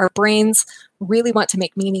humanity. Our brains really want to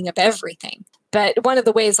make meaning of everything. But one of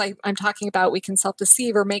the ways I'm talking about, we can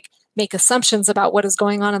self-deceive or make assumptions about what is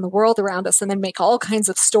going on in the world around us, and then make all kinds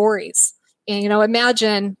of stories. And,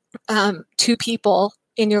 imagine two people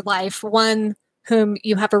in your life, one whom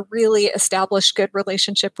you have a really established good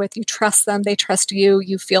relationship with. You trust them, they trust you,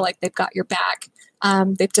 you feel like they've got your back.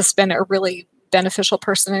 They've just been a really beneficial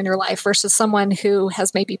person in your life versus someone who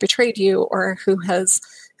has maybe betrayed you, or who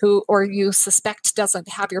you suspect doesn't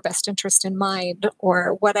have your best interest in mind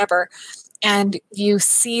or whatever. And you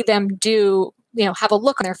see them have a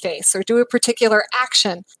look on their face or do a particular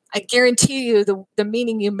action. I guarantee you the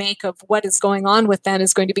meaning you make of what is going on with them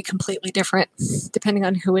is going to be completely different depending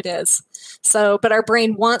on who it is. So, but our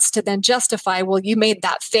brain wants to then justify, well, you made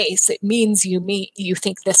that face. It means you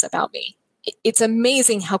think this about me. It's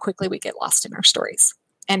amazing how quickly we get lost in our stories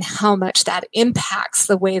and how much that impacts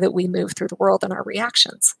the way that we move through the world and our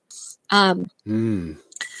reactions.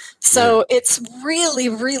 So it's really,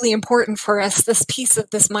 really important for us. This piece of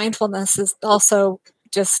this mindfulness is also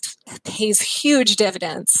just pays huge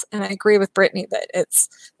dividends. And I agree with Brittany that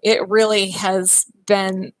it really has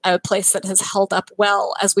been a place that has held up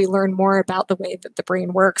well as we learn more about the way that the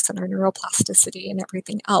brain works and our neuroplasticity and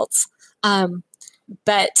everything else.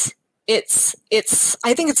 But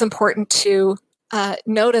I think it's important to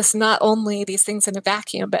notice not only these things in a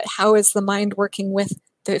vacuum, but how is the mind working with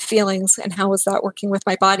the feelings, and how is that working with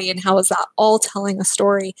my body, and how is that all telling a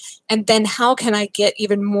story? And then how can I get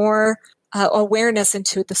even more awareness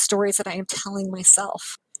into the stories that I am telling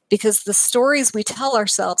myself? Because the stories we tell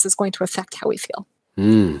ourselves is going to affect how we feel.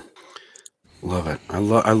 Love it. I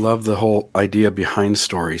love the whole idea behind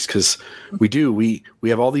stories, because we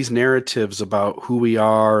have all these narratives about who we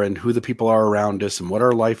are and who the people are around us and what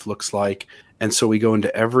our life looks like. And so we go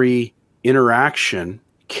into every interaction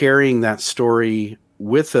carrying that story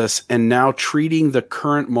with us, and now treating the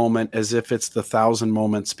current moment as if it's the 1,000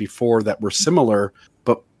 moments before that were similar,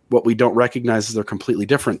 but what we don't recognize is they're completely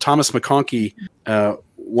different. Thomas McConkie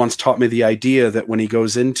once taught me the idea that when he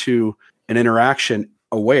goes into an interaction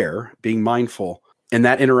aware, being mindful, and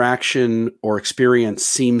that interaction or experience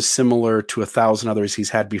seems similar to 1,000 others he's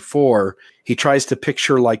had before, he tries to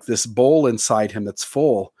picture like this bowl inside him that's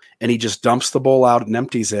full, and he just dumps the bowl out and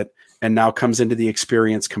empties it, and now comes into the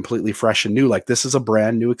experience completely fresh and new. Like, this is a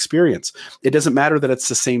brand new experience. It doesn't matter that it's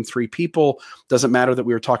the same 3 people. Doesn't matter that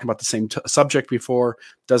we were talking about the same subject before.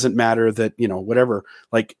 Doesn't matter that, whatever.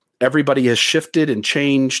 Like, everybody has shifted and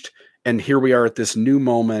changed. And here we are at this new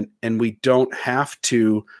moment, and we don't have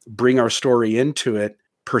to bring our story into it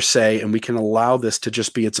per se. And we can allow this to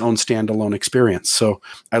just be its own standalone experience. So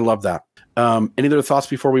I love that. Any other thoughts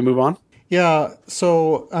before we move on? Yeah.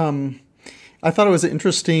 So, I thought it was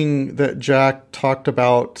interesting that Jack talked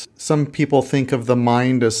about some people think of the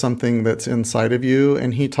mind as something that's inside of you,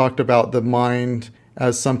 and he talked about the mind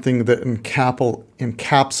as something that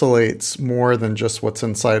encapsulates more than just what's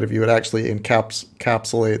inside of you. It actually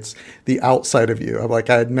encapsulates the outside of you. I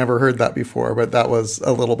had never heard that before, but that was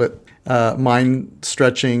a little bit mind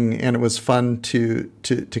stretching, and it was fun to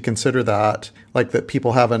consider that, like that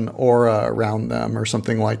people have an aura around them or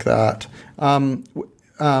something like that.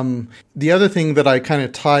 The other thing that I kind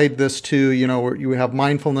of tied this to, you have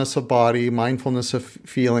mindfulness of body, mindfulness of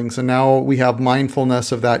feelings, and now we have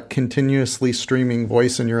mindfulness of that continuously streaming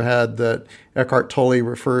voice in your head that Eckhart Tolle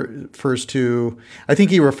refers to. I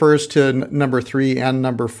think he refers to number 3 and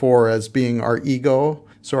number 4 as being our ego.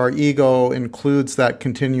 So our ego includes that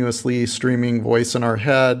continuously streaming voice in our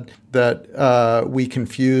head that we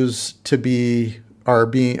confuse to be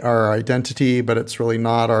our identity, but it's really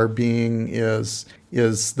not. Our being is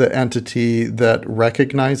the entity that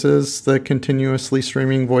recognizes the continuously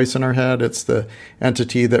streaming voice in our head. It's the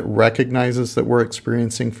entity that recognizes that we're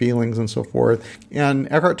experiencing feelings and so forth. And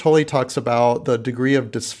Eckhart Tolle talks about the degree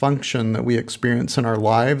of dysfunction that we experience in our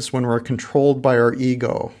lives when we're controlled by our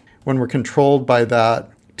ego, when we're controlled by that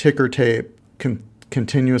ticker tape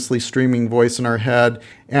continuously streaming voice in our head,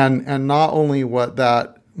 and not only what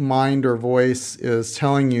that mind or voice is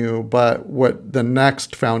telling you, but what the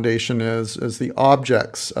next foundation is the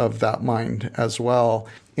objects of that mind as well.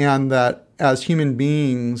 And that as human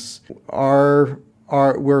beings we're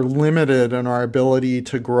limited in our ability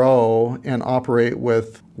to grow and operate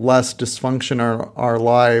with less dysfunction in our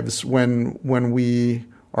lives when we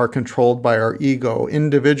are controlled by our ego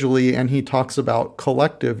individually, and he talks about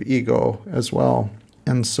collective ego as well.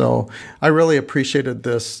 And so I really appreciated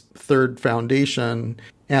this third foundation,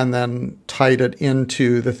 and then tied it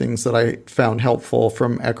into the things that I found helpful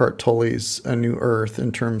from Eckhart Tolle's A New Earth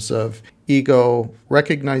in terms of ego,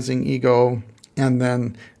 recognizing ego, and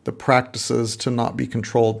then the practices to not be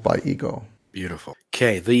controlled by ego. Beautiful.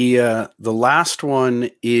 Okay, the last one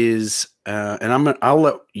is, and I'll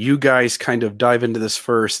let you guys kind of dive into this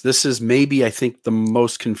first. This is maybe, I think, the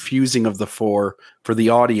most confusing of the 4 for the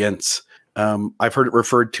audience. I've heard it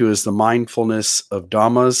referred to as the mindfulness of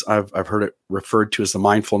dhammas. I've heard it referred to as the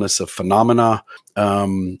mindfulness of phenomena.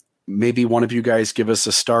 maybe one of you guys give us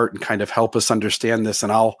a start and kind of help us understand this,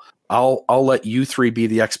 and I'll let you three be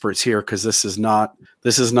the experts here, because this is not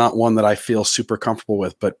one that I feel super comfortable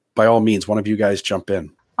with. But by all means, one of you guys jump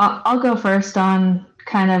in. I'll go first on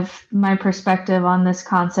kind of my perspective on this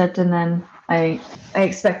concept, and then I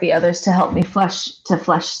expect the others to help me flesh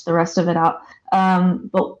the rest of it out.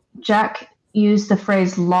 But Jack used the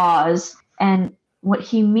phrase laws, and what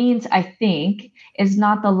he means, I think, is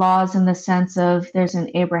not the laws in the sense of there's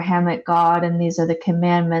an Abrahamic God and these are the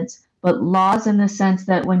commandments, but laws in the sense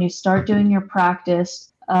that when you start doing your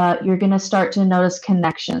practice, you're going to start to notice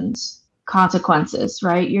connections, consequences,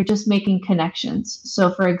 right? You're just making connections.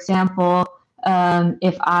 So for example,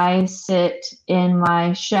 if I sit in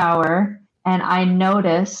my shower and I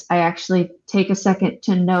actually take a second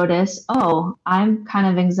to notice, oh, I'm kind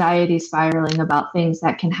of anxiety spiraling about things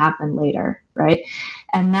that can happen later, right?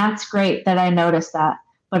 And that's great that I noticed that.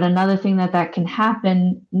 But another thing that can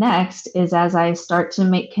happen next is as I start to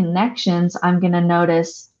make connections, I'm going to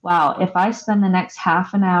notice, wow, if I spend the next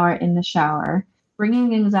half an hour in the shower,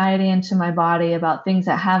 bringing anxiety into my body about things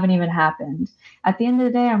that haven't even happened, at the end of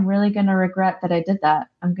the day, I'm really going to regret that I did that.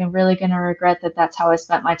 I'm really going to regret that that's how I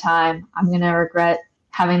spent my time. I'm going to regret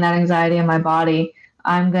having that anxiety in my body.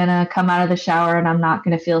 I'm going to come out of the shower and I'm not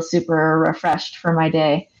going to feel super refreshed for my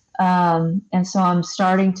day. And so I'm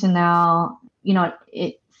starting to now,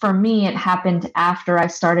 for me, it happened after I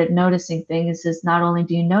started noticing things. Is not only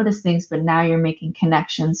do you notice things, but now you're making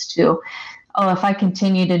connections to, oh, if I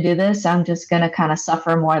continue to do this, I'm just going to kind of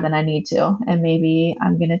suffer more than I need to. And maybe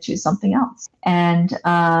I'm going to choose something else. And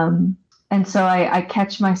so I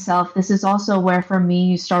catch myself. This is also where, for me,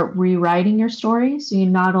 you start rewriting your story. So you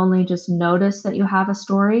not only just notice that you have a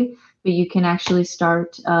story, but you can actually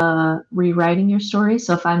start rewriting your story.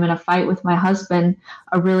 So if I'm in a fight with my husband,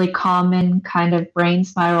 a really common kind of brain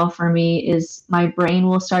spiral for me is my brain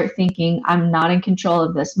will start thinking, I'm not in control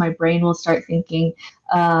of this. My brain will start thinking,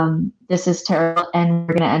 this is terrible and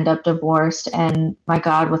we're going to end up divorced. And my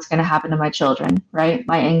God, what's going to happen to my children, right?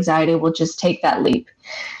 My anxiety will just take that leap.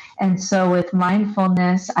 And so with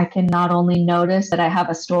mindfulness, I can not only notice that I have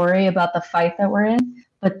a story about the fight that we're in,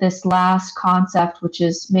 but this last concept, which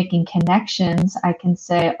is making connections, I can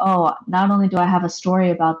say, oh, not only do I have a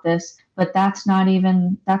story about this, but that's not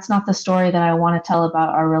the story that I want to tell about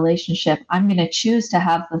our relationship. I'm going to choose to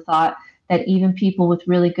have the thought that even people with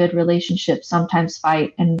really good relationships sometimes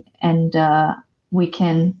fight, and we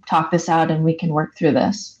can talk this out and we can work through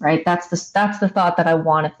this, right? That's the thought that I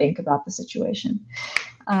want to think about the situation.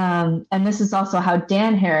 And this is also how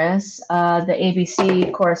Dan Harris, the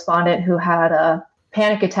ABC correspondent who had a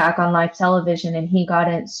panic attack on live television, and he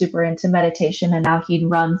got super into meditation, and now he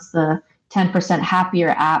runs the 10%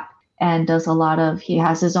 Happier app and he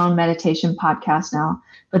has his own meditation podcast now.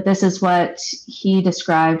 But this is what he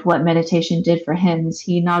described what meditation did for him. Is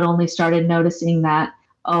he not only started noticing that,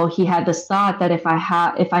 oh, he had this thought that if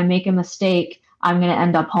I make a mistake, I'm going to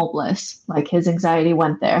end up homeless. Like his anxiety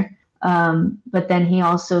went there. But then he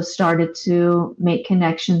also started to make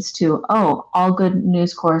connections to, oh, all good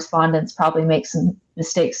news correspondents probably make some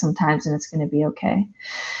mistakes sometimes and it's going to be okay.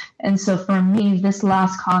 And so for me, this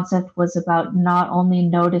last concept was about not only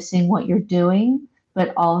noticing what you're doing,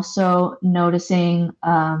 but also noticing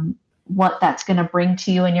what that's going to bring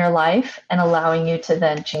to you in your life and allowing you to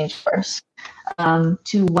then change course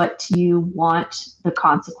to what you want the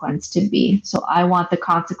consequence to be. So I want the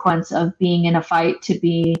consequence of being in a fight to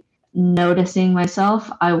be noticing myself.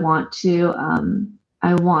 I want to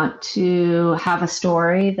have a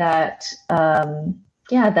story that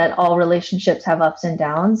that all relationships have ups and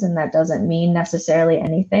downs, and that doesn't mean necessarily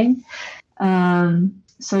anything.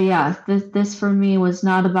 This for me was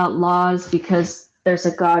not about laws because there's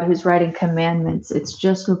a God who's writing commandments. It's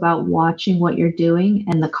just about watching what you're doing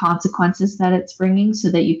and the consequences that it's bringing,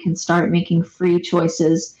 so that you can start making free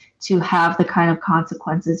choices to have the kind of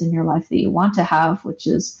consequences in your life that you want to have, which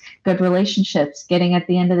is good relationships, getting at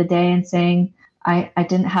the end of the day and saying, I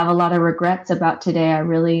didn't have a lot of regrets about today. I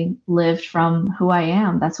really lived from who I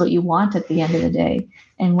am. That's what you want at the end of the day.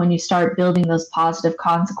 And when you start building those positive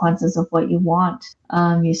consequences of what you want,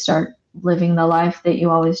 you start living the life that you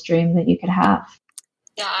always dreamed that you could have.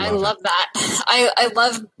 Yeah, I love that. I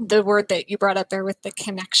love the word that you brought up there with the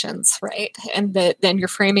connections, right? And then your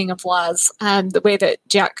framing of laws. The way that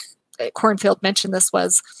Jack Kornfield mentioned this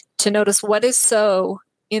was to notice what is so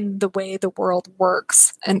in the way the world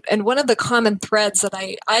works. And one of the common threads that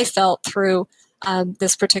I felt through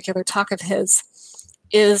this particular talk of his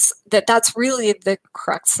is that that's really the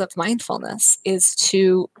crux of mindfulness, is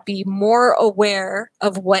to be more aware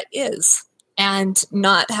of what is and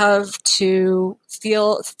not have to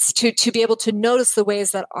feel to be able to notice the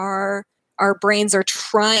ways that our brains are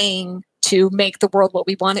trying to make the world what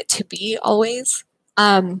we want it to be always,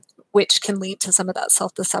 which can lead to some of that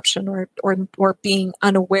self-deception or being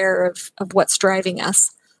unaware of what's driving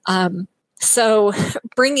us. So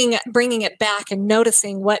bringing it back and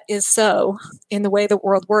noticing what is so in the way the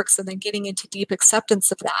world works, and then getting into deep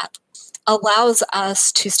acceptance of that, allows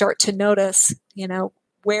us to start to notice,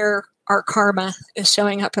 where our karma is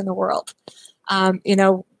showing up in the world.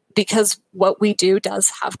 Because what we do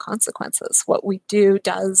does have consequences. What we do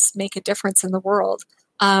does make a difference in the world.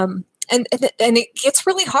 And it gets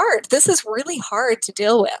really hard. This is really hard to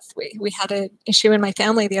deal with. We had an issue in my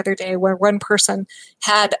family the other day where one person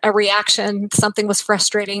had a reaction. Something was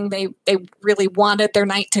frustrating. They really wanted their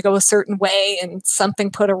night to go a certain way, and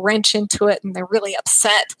something put a wrench into it, and they're really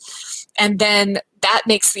upset. And then that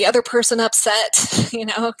makes the other person upset,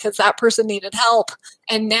 because that person needed help.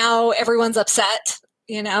 And now everyone's upset,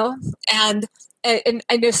 And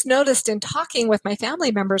I just noticed in talking with my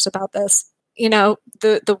family members about this,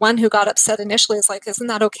 the one who got upset initially is like, isn't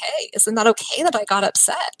that okay? Isn't that okay that I got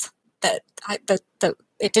upset? That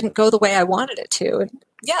it didn't go the way I wanted it to? And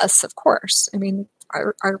yes, of course. I mean,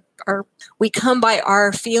 we come by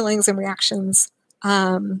our feelings and reactions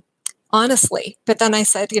honestly. But then I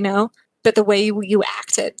said, but the way you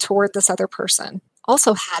acted toward this other person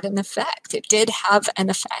also had an effect. It did have an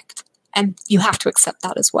effect. And you have to accept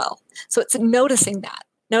that as well. So it's noticing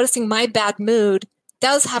my bad mood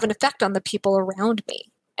does have an effect on the people around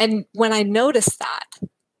me. And when I notice that,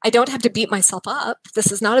 I don't have to beat myself up.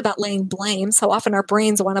 This is not about laying blame. So often our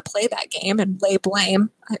brains want to play that game and lay blame.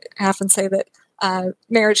 I often say that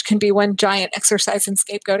marriage can be one giant exercise in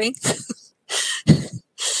scapegoating.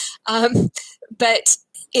 But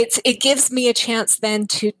it gives me a chance then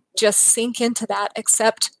to just sink into that,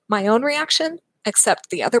 accept my own reaction, accept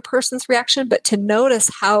the other person's reaction, but to notice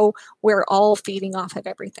how we're all feeding off of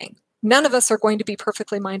everything. None of us are going to be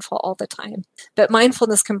perfectly mindful all the time, but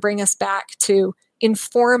mindfulness can bring us back to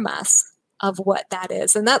inform us of what that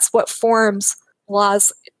is. And that's what forms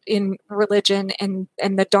laws in religion and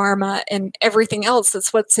the Dharma and everything else.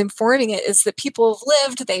 That's what's informing it, is that people have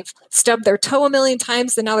lived, they've stubbed their toe a million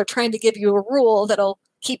times, and now they're trying to give you a rule that'll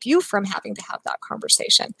keep you from having to have that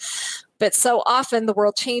conversation. But so often the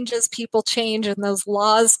world changes, people change, and those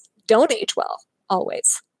laws don't age well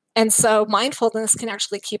always. And so mindfulness can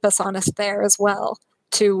actually keep us honest there as well,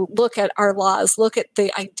 to look at our laws, look at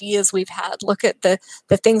the ideas we've had, look at the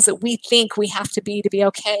things that we think we have to be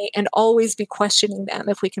okay, and always be questioning them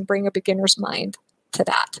if we can bring a beginner's mind to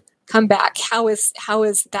that. Come back. How is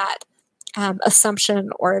that assumption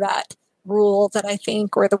or that rule that I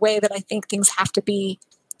think, or the way that I think things have to be,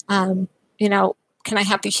 can I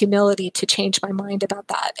have the humility to change my mind about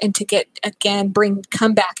that, and to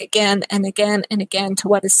come back again and again and again to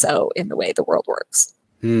what is so in the way the world works.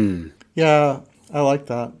 Yeah, I like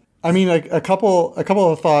that. I mean, a couple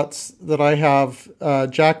of thoughts that I have.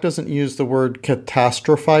 Jack doesn't use the word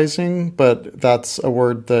catastrophizing, but that's a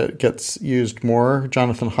word that gets used more.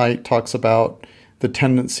 Jonathan Haidt talks about the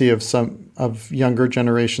tendency of some of younger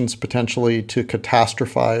generations potentially to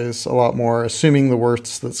catastrophize a lot more, assuming the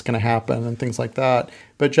worst that's going to happen and things like that.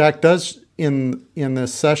 But Jack does in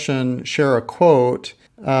this session share a quote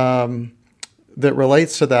that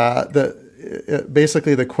relates to that.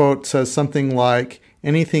 Basically the quote says something like,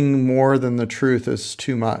 "Anything more than the truth is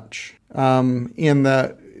too much." In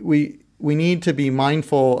that we need to be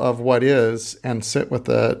mindful of what is and sit with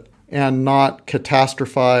it, and not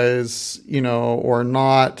catastrophize, or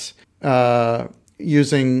not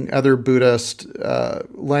using other Buddhist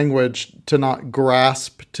language to not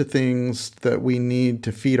grasp to things that we need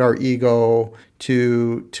to feed our ego,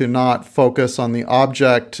 to not focus on the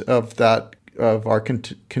object of our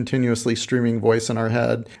continuously streaming voice in our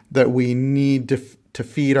head that we need to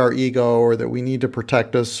feed our ego, or that we need to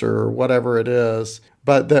protect us, or whatever it is,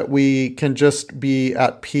 but that we can just be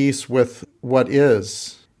at peace with what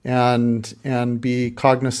is. And be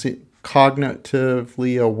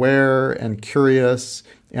cognitively aware and curious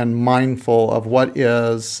and mindful of what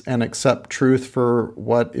is, and accept truth for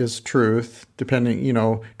what is truth,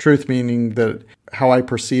 depending, truth meaning that how I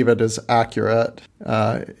perceive it is accurate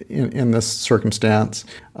in this circumstance.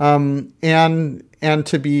 And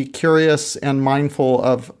to be curious and mindful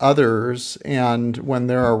of others, and when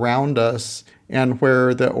they're around us, and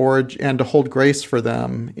where the origin, and to hold grace for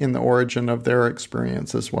them in the origin of their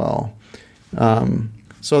experience as well.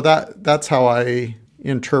 So that's how I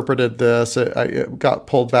interpreted this. I got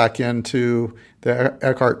pulled back into the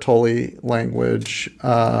Eckhart Tolle language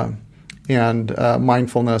and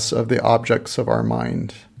mindfulness of the objects of our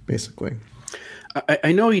mind, basically.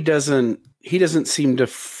 I know he doesn't seem to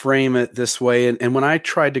frame it this way. And when I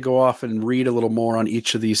tried to go off and read a little more on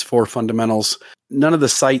each of these 4 fundamentals, none of the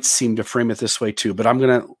sites seem to frame it this way too. But I'm going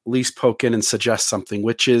to at least poke in and suggest something,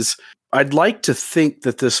 which is I'd like to think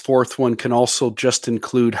that this 4th one can also just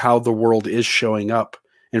include how the world is showing up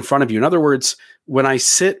in front of you. In other words, when I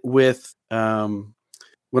sit with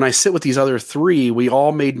these other 3, we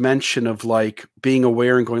all made mention of like being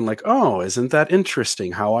aware and going like, oh, isn't that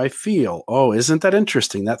interesting how I feel? Oh, isn't that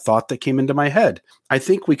interesting? That thought that came into my head. I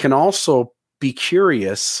think we can also be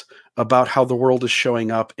curious about how the world is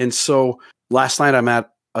showing up. And so last night I'm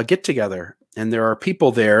at a get together and there are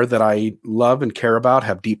people there that I love and care about,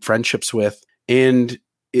 have deep friendships with. And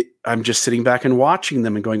I'm just sitting back and watching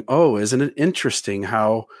them and going, oh, isn't it interesting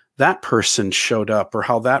how that person showed up or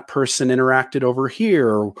how that person interacted over here?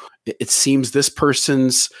 Or it seems this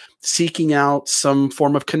person's seeking out some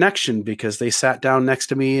form of connection because they sat down next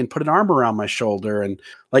to me and put an arm around my shoulder. And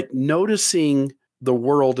like noticing the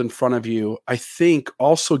world in front of you, I think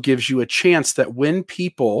also gives you a chance that when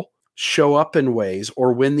people show up in ways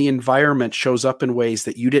or when the environment shows up in ways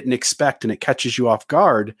that you didn't expect and it catches you off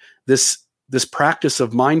guard, this practice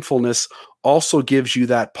of mindfulness also gives you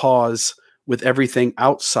that pause with everything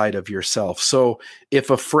outside of yourself. So if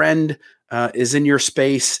a friend is in your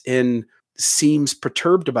space and seems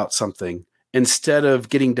perturbed about something, instead of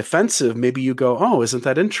getting defensive, maybe you go, oh, isn't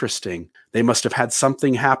that interesting? They must have had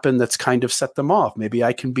something happen that's kind of set them off. Maybe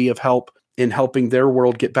I can be of help in helping their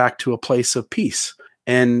world get back to a place of peace.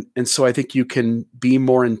 And so I think you can be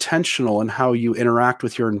more intentional in how you interact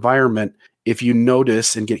with your environment if you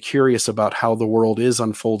notice and get curious about how the world is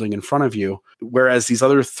unfolding in front of you. Whereas these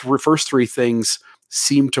other first 3 things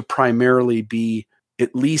seem to primarily be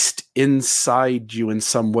at least inside you in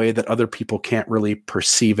some way that other people can't really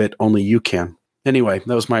perceive it, only you can. Anyway,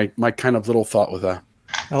 that was my kind of little thought with that.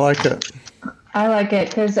 I like it. I like it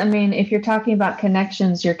because, I mean, if you're talking about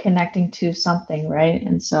connections, you're connecting to something, right?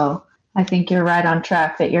 And so I think you're right on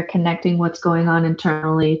track that you're connecting what's going on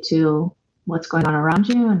internally to what's going on around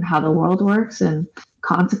you and how the world works and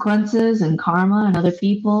consequences and karma and other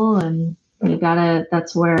people. And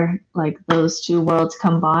that's where like those 2 worlds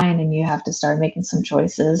combine and you have to start making some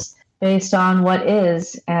choices based on what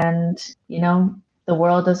is. And, the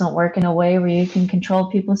world doesn't work in a way where you can control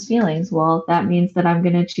people's feelings. Well, that means that I'm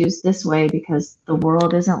going to choose this way because the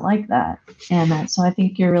world isn't like that. And so I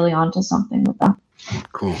think you're really onto something with that.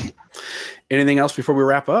 Cool. Anything else before we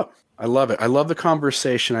wrap up? I love it. I love the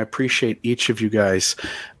conversation. I appreciate each of you guys.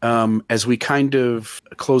 As we kind of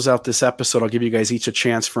close out this episode, I'll give you guys each a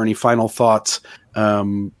chance for any final thoughts.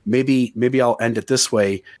 Maybe I'll end it this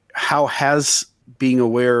way. How has being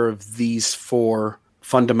aware of these 4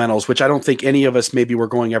 fundamentals, which I don't think any of us maybe we're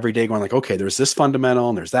going every day going like, okay, there's this fundamental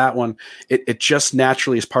and there's that one. It just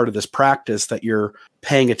naturally is part of this practice that you're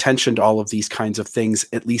paying attention to all of these kinds of things,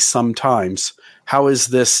 at least sometimes. How has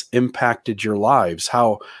this impacted your lives?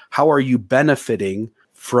 How are you benefiting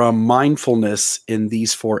from mindfulness in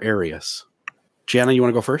these 4 areas? Jana, you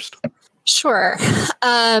want to go first? Sure.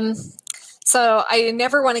 So I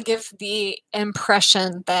never want to give the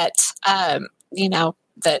impression that,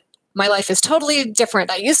 that my life is totally different.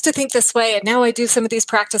 I used to think this way, and now I do some of these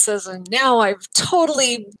practices, and now I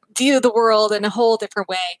totally view the world in a whole different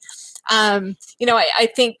way. I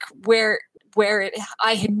think where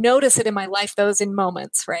I had noticed it in my life, those in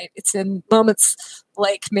moments, right? It's in moments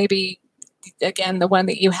like maybe, again, the one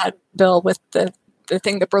that you had, Bill, with the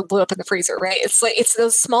thing that blew up in the freezer, right? It's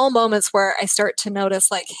those small moments where I start to notice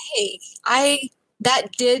like, hey,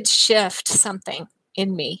 that did shift something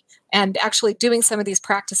in me. And actually doing some of these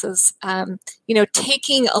practices,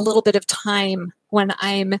 taking a little bit of time when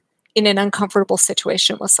I'm in an uncomfortable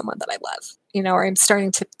situation with someone that I love, or I'm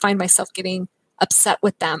starting to find myself getting upset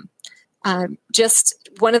with them. Just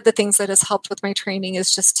one of the things that has helped with my training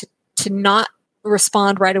is just to not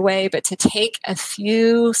respond right away, but to take a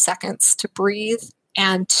few seconds to breathe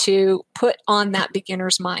and to put on that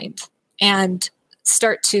beginner's mind and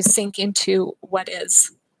start to sink into what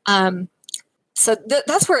is. So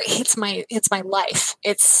that's where it hits my life.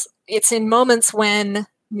 It's in moments when,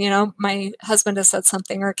 my husband has said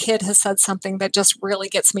something or a kid has said something that just really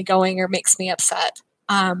gets me going or makes me upset.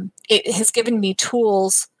 It has given me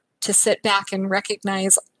tools to sit back and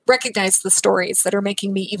recognize the stories that are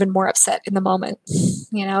making me even more upset in the moment,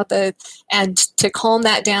 and to calm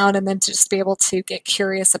that down and then to just be able to get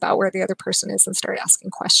curious about where the other person is and start asking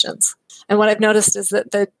questions. And what I've noticed is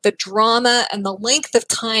that the drama and the length of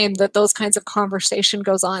time that those kinds of conversation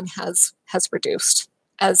goes on has reduced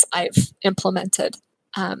as I've implemented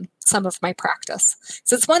some of my practice.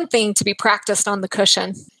 So it's one thing to be practiced on the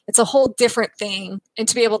cushion. it's a whole different thing. And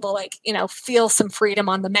to be able to like, feel some freedom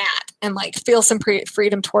on the mat and like feel some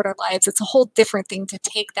freedom toward our lives, it's a whole different thing to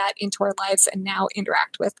take that into our lives and now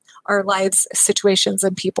interact with our lives, situations,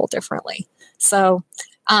 and people differently. So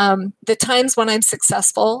the times when I'm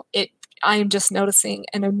successful, I'm just noticing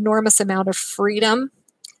an enormous amount of freedom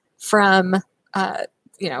from,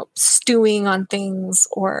 stewing on things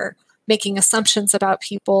or making assumptions about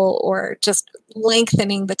people or just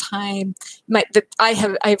lengthening the time. I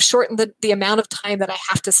have shortened the amount of time that I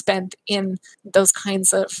have to spend in those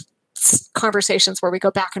kinds of conversations where we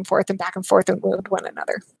go back and forth and with one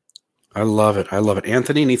another. I love it.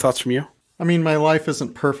 Anthony, any thoughts from you? I mean, my life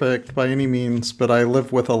isn't perfect by any means, but I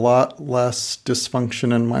live with a lot less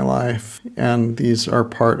dysfunction in my life, and these are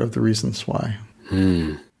part of the reasons why.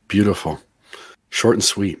 Beautiful. Short and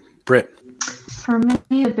sweet. Britt? For me,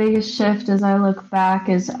 the biggest shift as I look back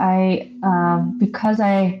is because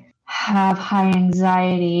I have high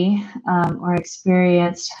anxiety or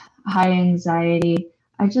experienced high anxiety,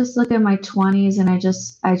 I just look at my 20s and I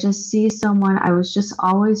just see someone. I was just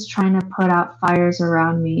always trying to put out fires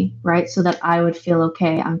around me, right? So that I would feel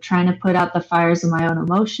okay. I'm trying to put out the fires of my own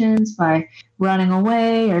emotions by running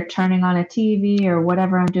away or turning on a TV or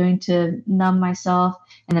whatever I'm doing to numb myself.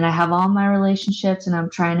 And then I have all my relationships and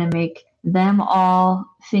I'm trying to make them all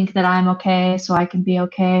think that I'm okay so I can be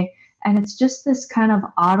okay. And it's just this kind of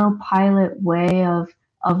autopilot way of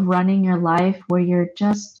running your life where you're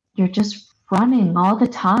just running all the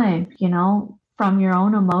time, from your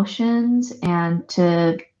own emotions, and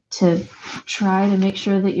to try to make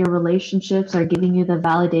sure that your relationships are giving you the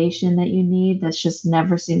validation that you need. That just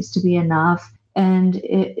never seems to be enough. And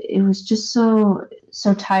it was just so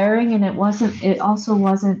tiring, and it also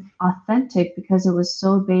wasn't authentic because it was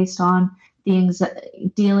so based on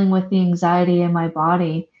dealing with the anxiety in my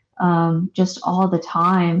body just all the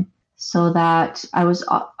time. So that I was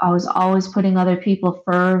always putting other people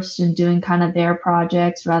first and doing kind of their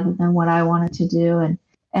projects rather than what I wanted to do.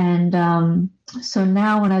 And so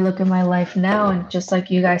now when I look at my life now, and just like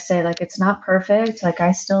you guys say, like, it's not perfect. Like,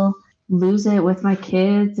 I still lose it with my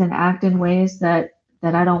kids and act in ways that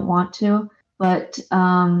I don't want to. But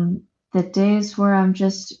the days where I'm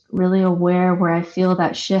just really aware, where I feel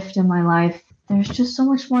that shift in my life, there's just so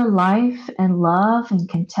much more life and love and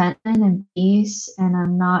contentment and peace. And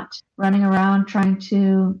I'm not running around trying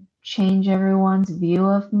to change everyone's view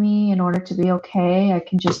of me in order to be okay. I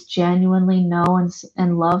can just genuinely know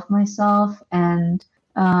and love myself. And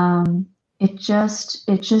it just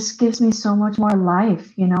gives me so much more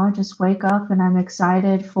life. I just wake up and I'm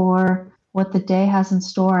excited for what the day has in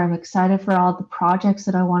store. I'm excited for all the projects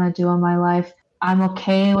that I want to do in my life. I'm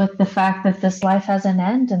okay with the fact that this life has an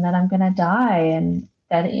end and that I'm going to die. And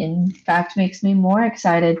that in fact makes me more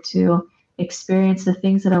excited to experience the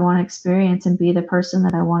things that I want to experience and be the person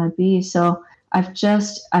that I want to be. So I've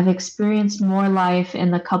experienced more life in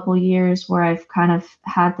the couple years where I've kind of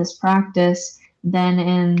had this practice than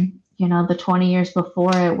in, the 20 years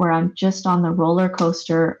before it, where I'm just on the roller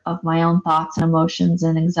coaster of my own thoughts and emotions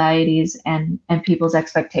and anxieties and people's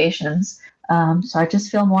expectations. So I just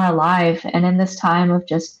feel more alive. And in this time of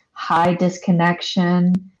just high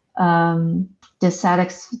disconnection,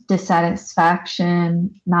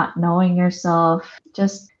 dissatisfaction, not knowing yourself,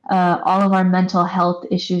 just all of our mental health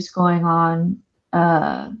issues going on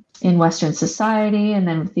in Western society, and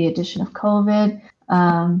then with the addition of COVID,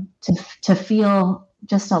 to feel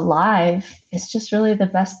just alive is just really the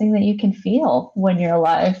best thing that you can feel when you're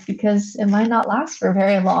alive, because it might not last for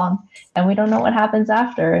very long and we don't know what happens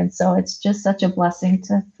after. And so it's just such a blessing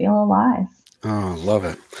to feel alive. Oh, love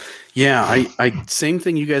it. Yeah, I same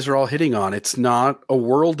thing you guys are all hitting on. It's not a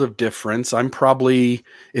world of difference. I'm probably,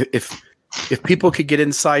 if people could get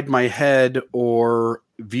inside my head or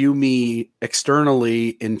view me externally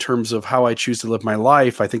in terms of how I choose to live my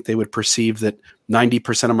life, I think they would perceive that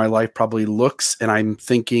 90% of my life probably looks and I'm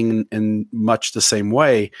thinking in much the same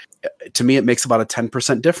way. To me, it makes about a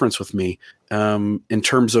 10% difference with me in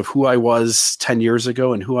terms of who I was 10 years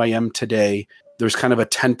ago and who I am today. There's kind of a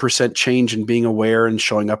 10% change in being aware and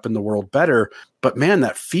showing up in the world better. But man,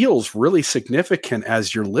 that feels really significant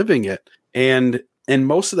as you're living it. And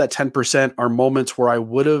most of that 10% are moments where I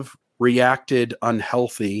would have reacted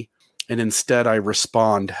unhealthy and instead I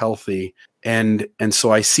respond healthy. And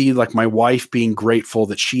so I see like my wife being grateful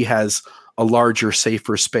that she has a larger,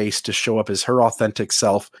 safer space to show up as her authentic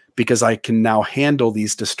self, because I can now handle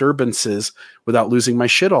these disturbances without losing my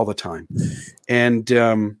shit all the time. And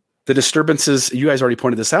the disturbances, you guys already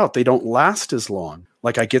pointed this out, they don't last as long.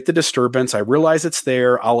 Like I get the disturbance, I realize it's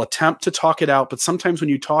there, I'll attempt to talk it out, but sometimes when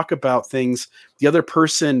you talk about things, the other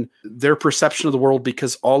person, their perception of the world,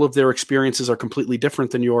 because all of their experiences are completely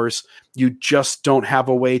different than yours, you just don't have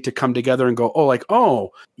a way to come together and go,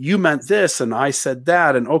 oh, you meant this and I said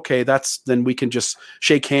that, and okay, then we can just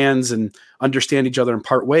shake hands and understand each other and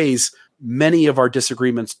part ways. Many of our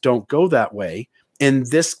disagreements don't go that way. And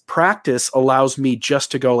this practice allows me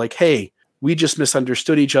just to go like, hey, we just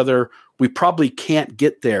misunderstood each other. We probably can't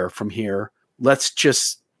get there from here. Let's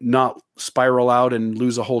just not spiral out and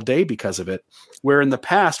lose a whole day because of it. Where in the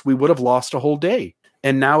past, we would have lost a whole day.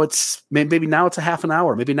 And now maybe now it's a half an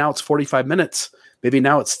hour. Maybe now it's 45 minutes. Maybe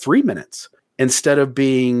now it's 3 minutes instead of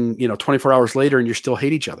being, 24 hours later and you still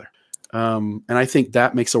hate each other. And I think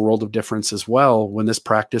that makes a world of difference as well when this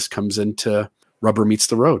practice comes into rubber meets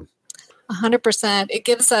the road. 100%. It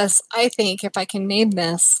gives us, I think, if I can name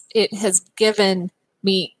this, it has given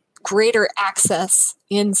me greater access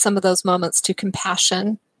in some of those moments to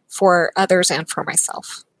compassion for others and for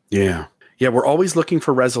myself. Yeah. Yeah. We're always looking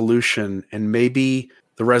for resolution, and maybe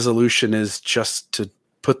the resolution is just to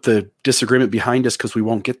put the disagreement behind us because we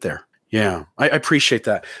won't get there. Yeah. I appreciate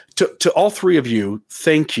that. To all three of you,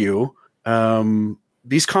 thank you.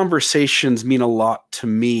 These conversations mean a lot to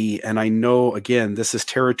me. And I know, again, this is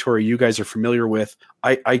territory you guys are familiar with.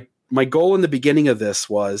 My goal in the beginning of this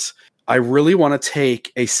was I really want to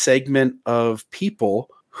take a segment of people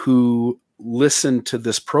who listen to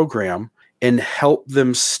this program and help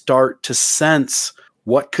them start to sense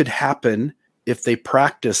what could happen if they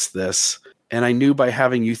practice this. And I knew by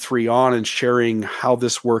having you three on and sharing how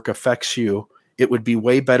this work affects you, it would be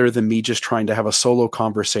way better than me just trying to have a solo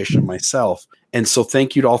conversation myself. And so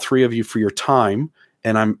thank you to all three of you for your time.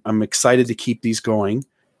 And I'm excited to keep these going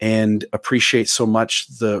and appreciate so much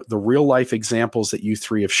the real life examples that you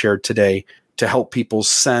three have shared today to help people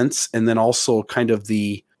sense, and then also kind of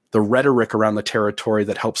the rhetoric around the territory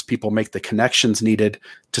that helps people make the connections needed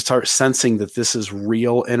to start sensing that this is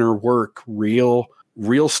real inner work, real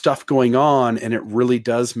stuff going on. And it really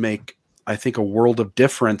does make, I think, a world of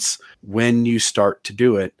difference when you start to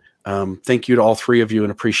do it. Thank you to all three of you,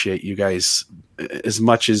 and appreciate you guys as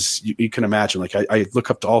much as you can imagine. Like I look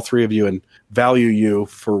up to all three of you and value you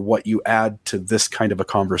for what you add to this kind of a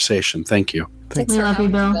conversation. Thank you. Thanks. We love you,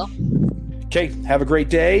 Bill. Okay. Have a great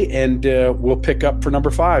day, and we'll pick up for number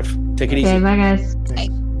 5. Take it easy. Okay, bye guys. Bye.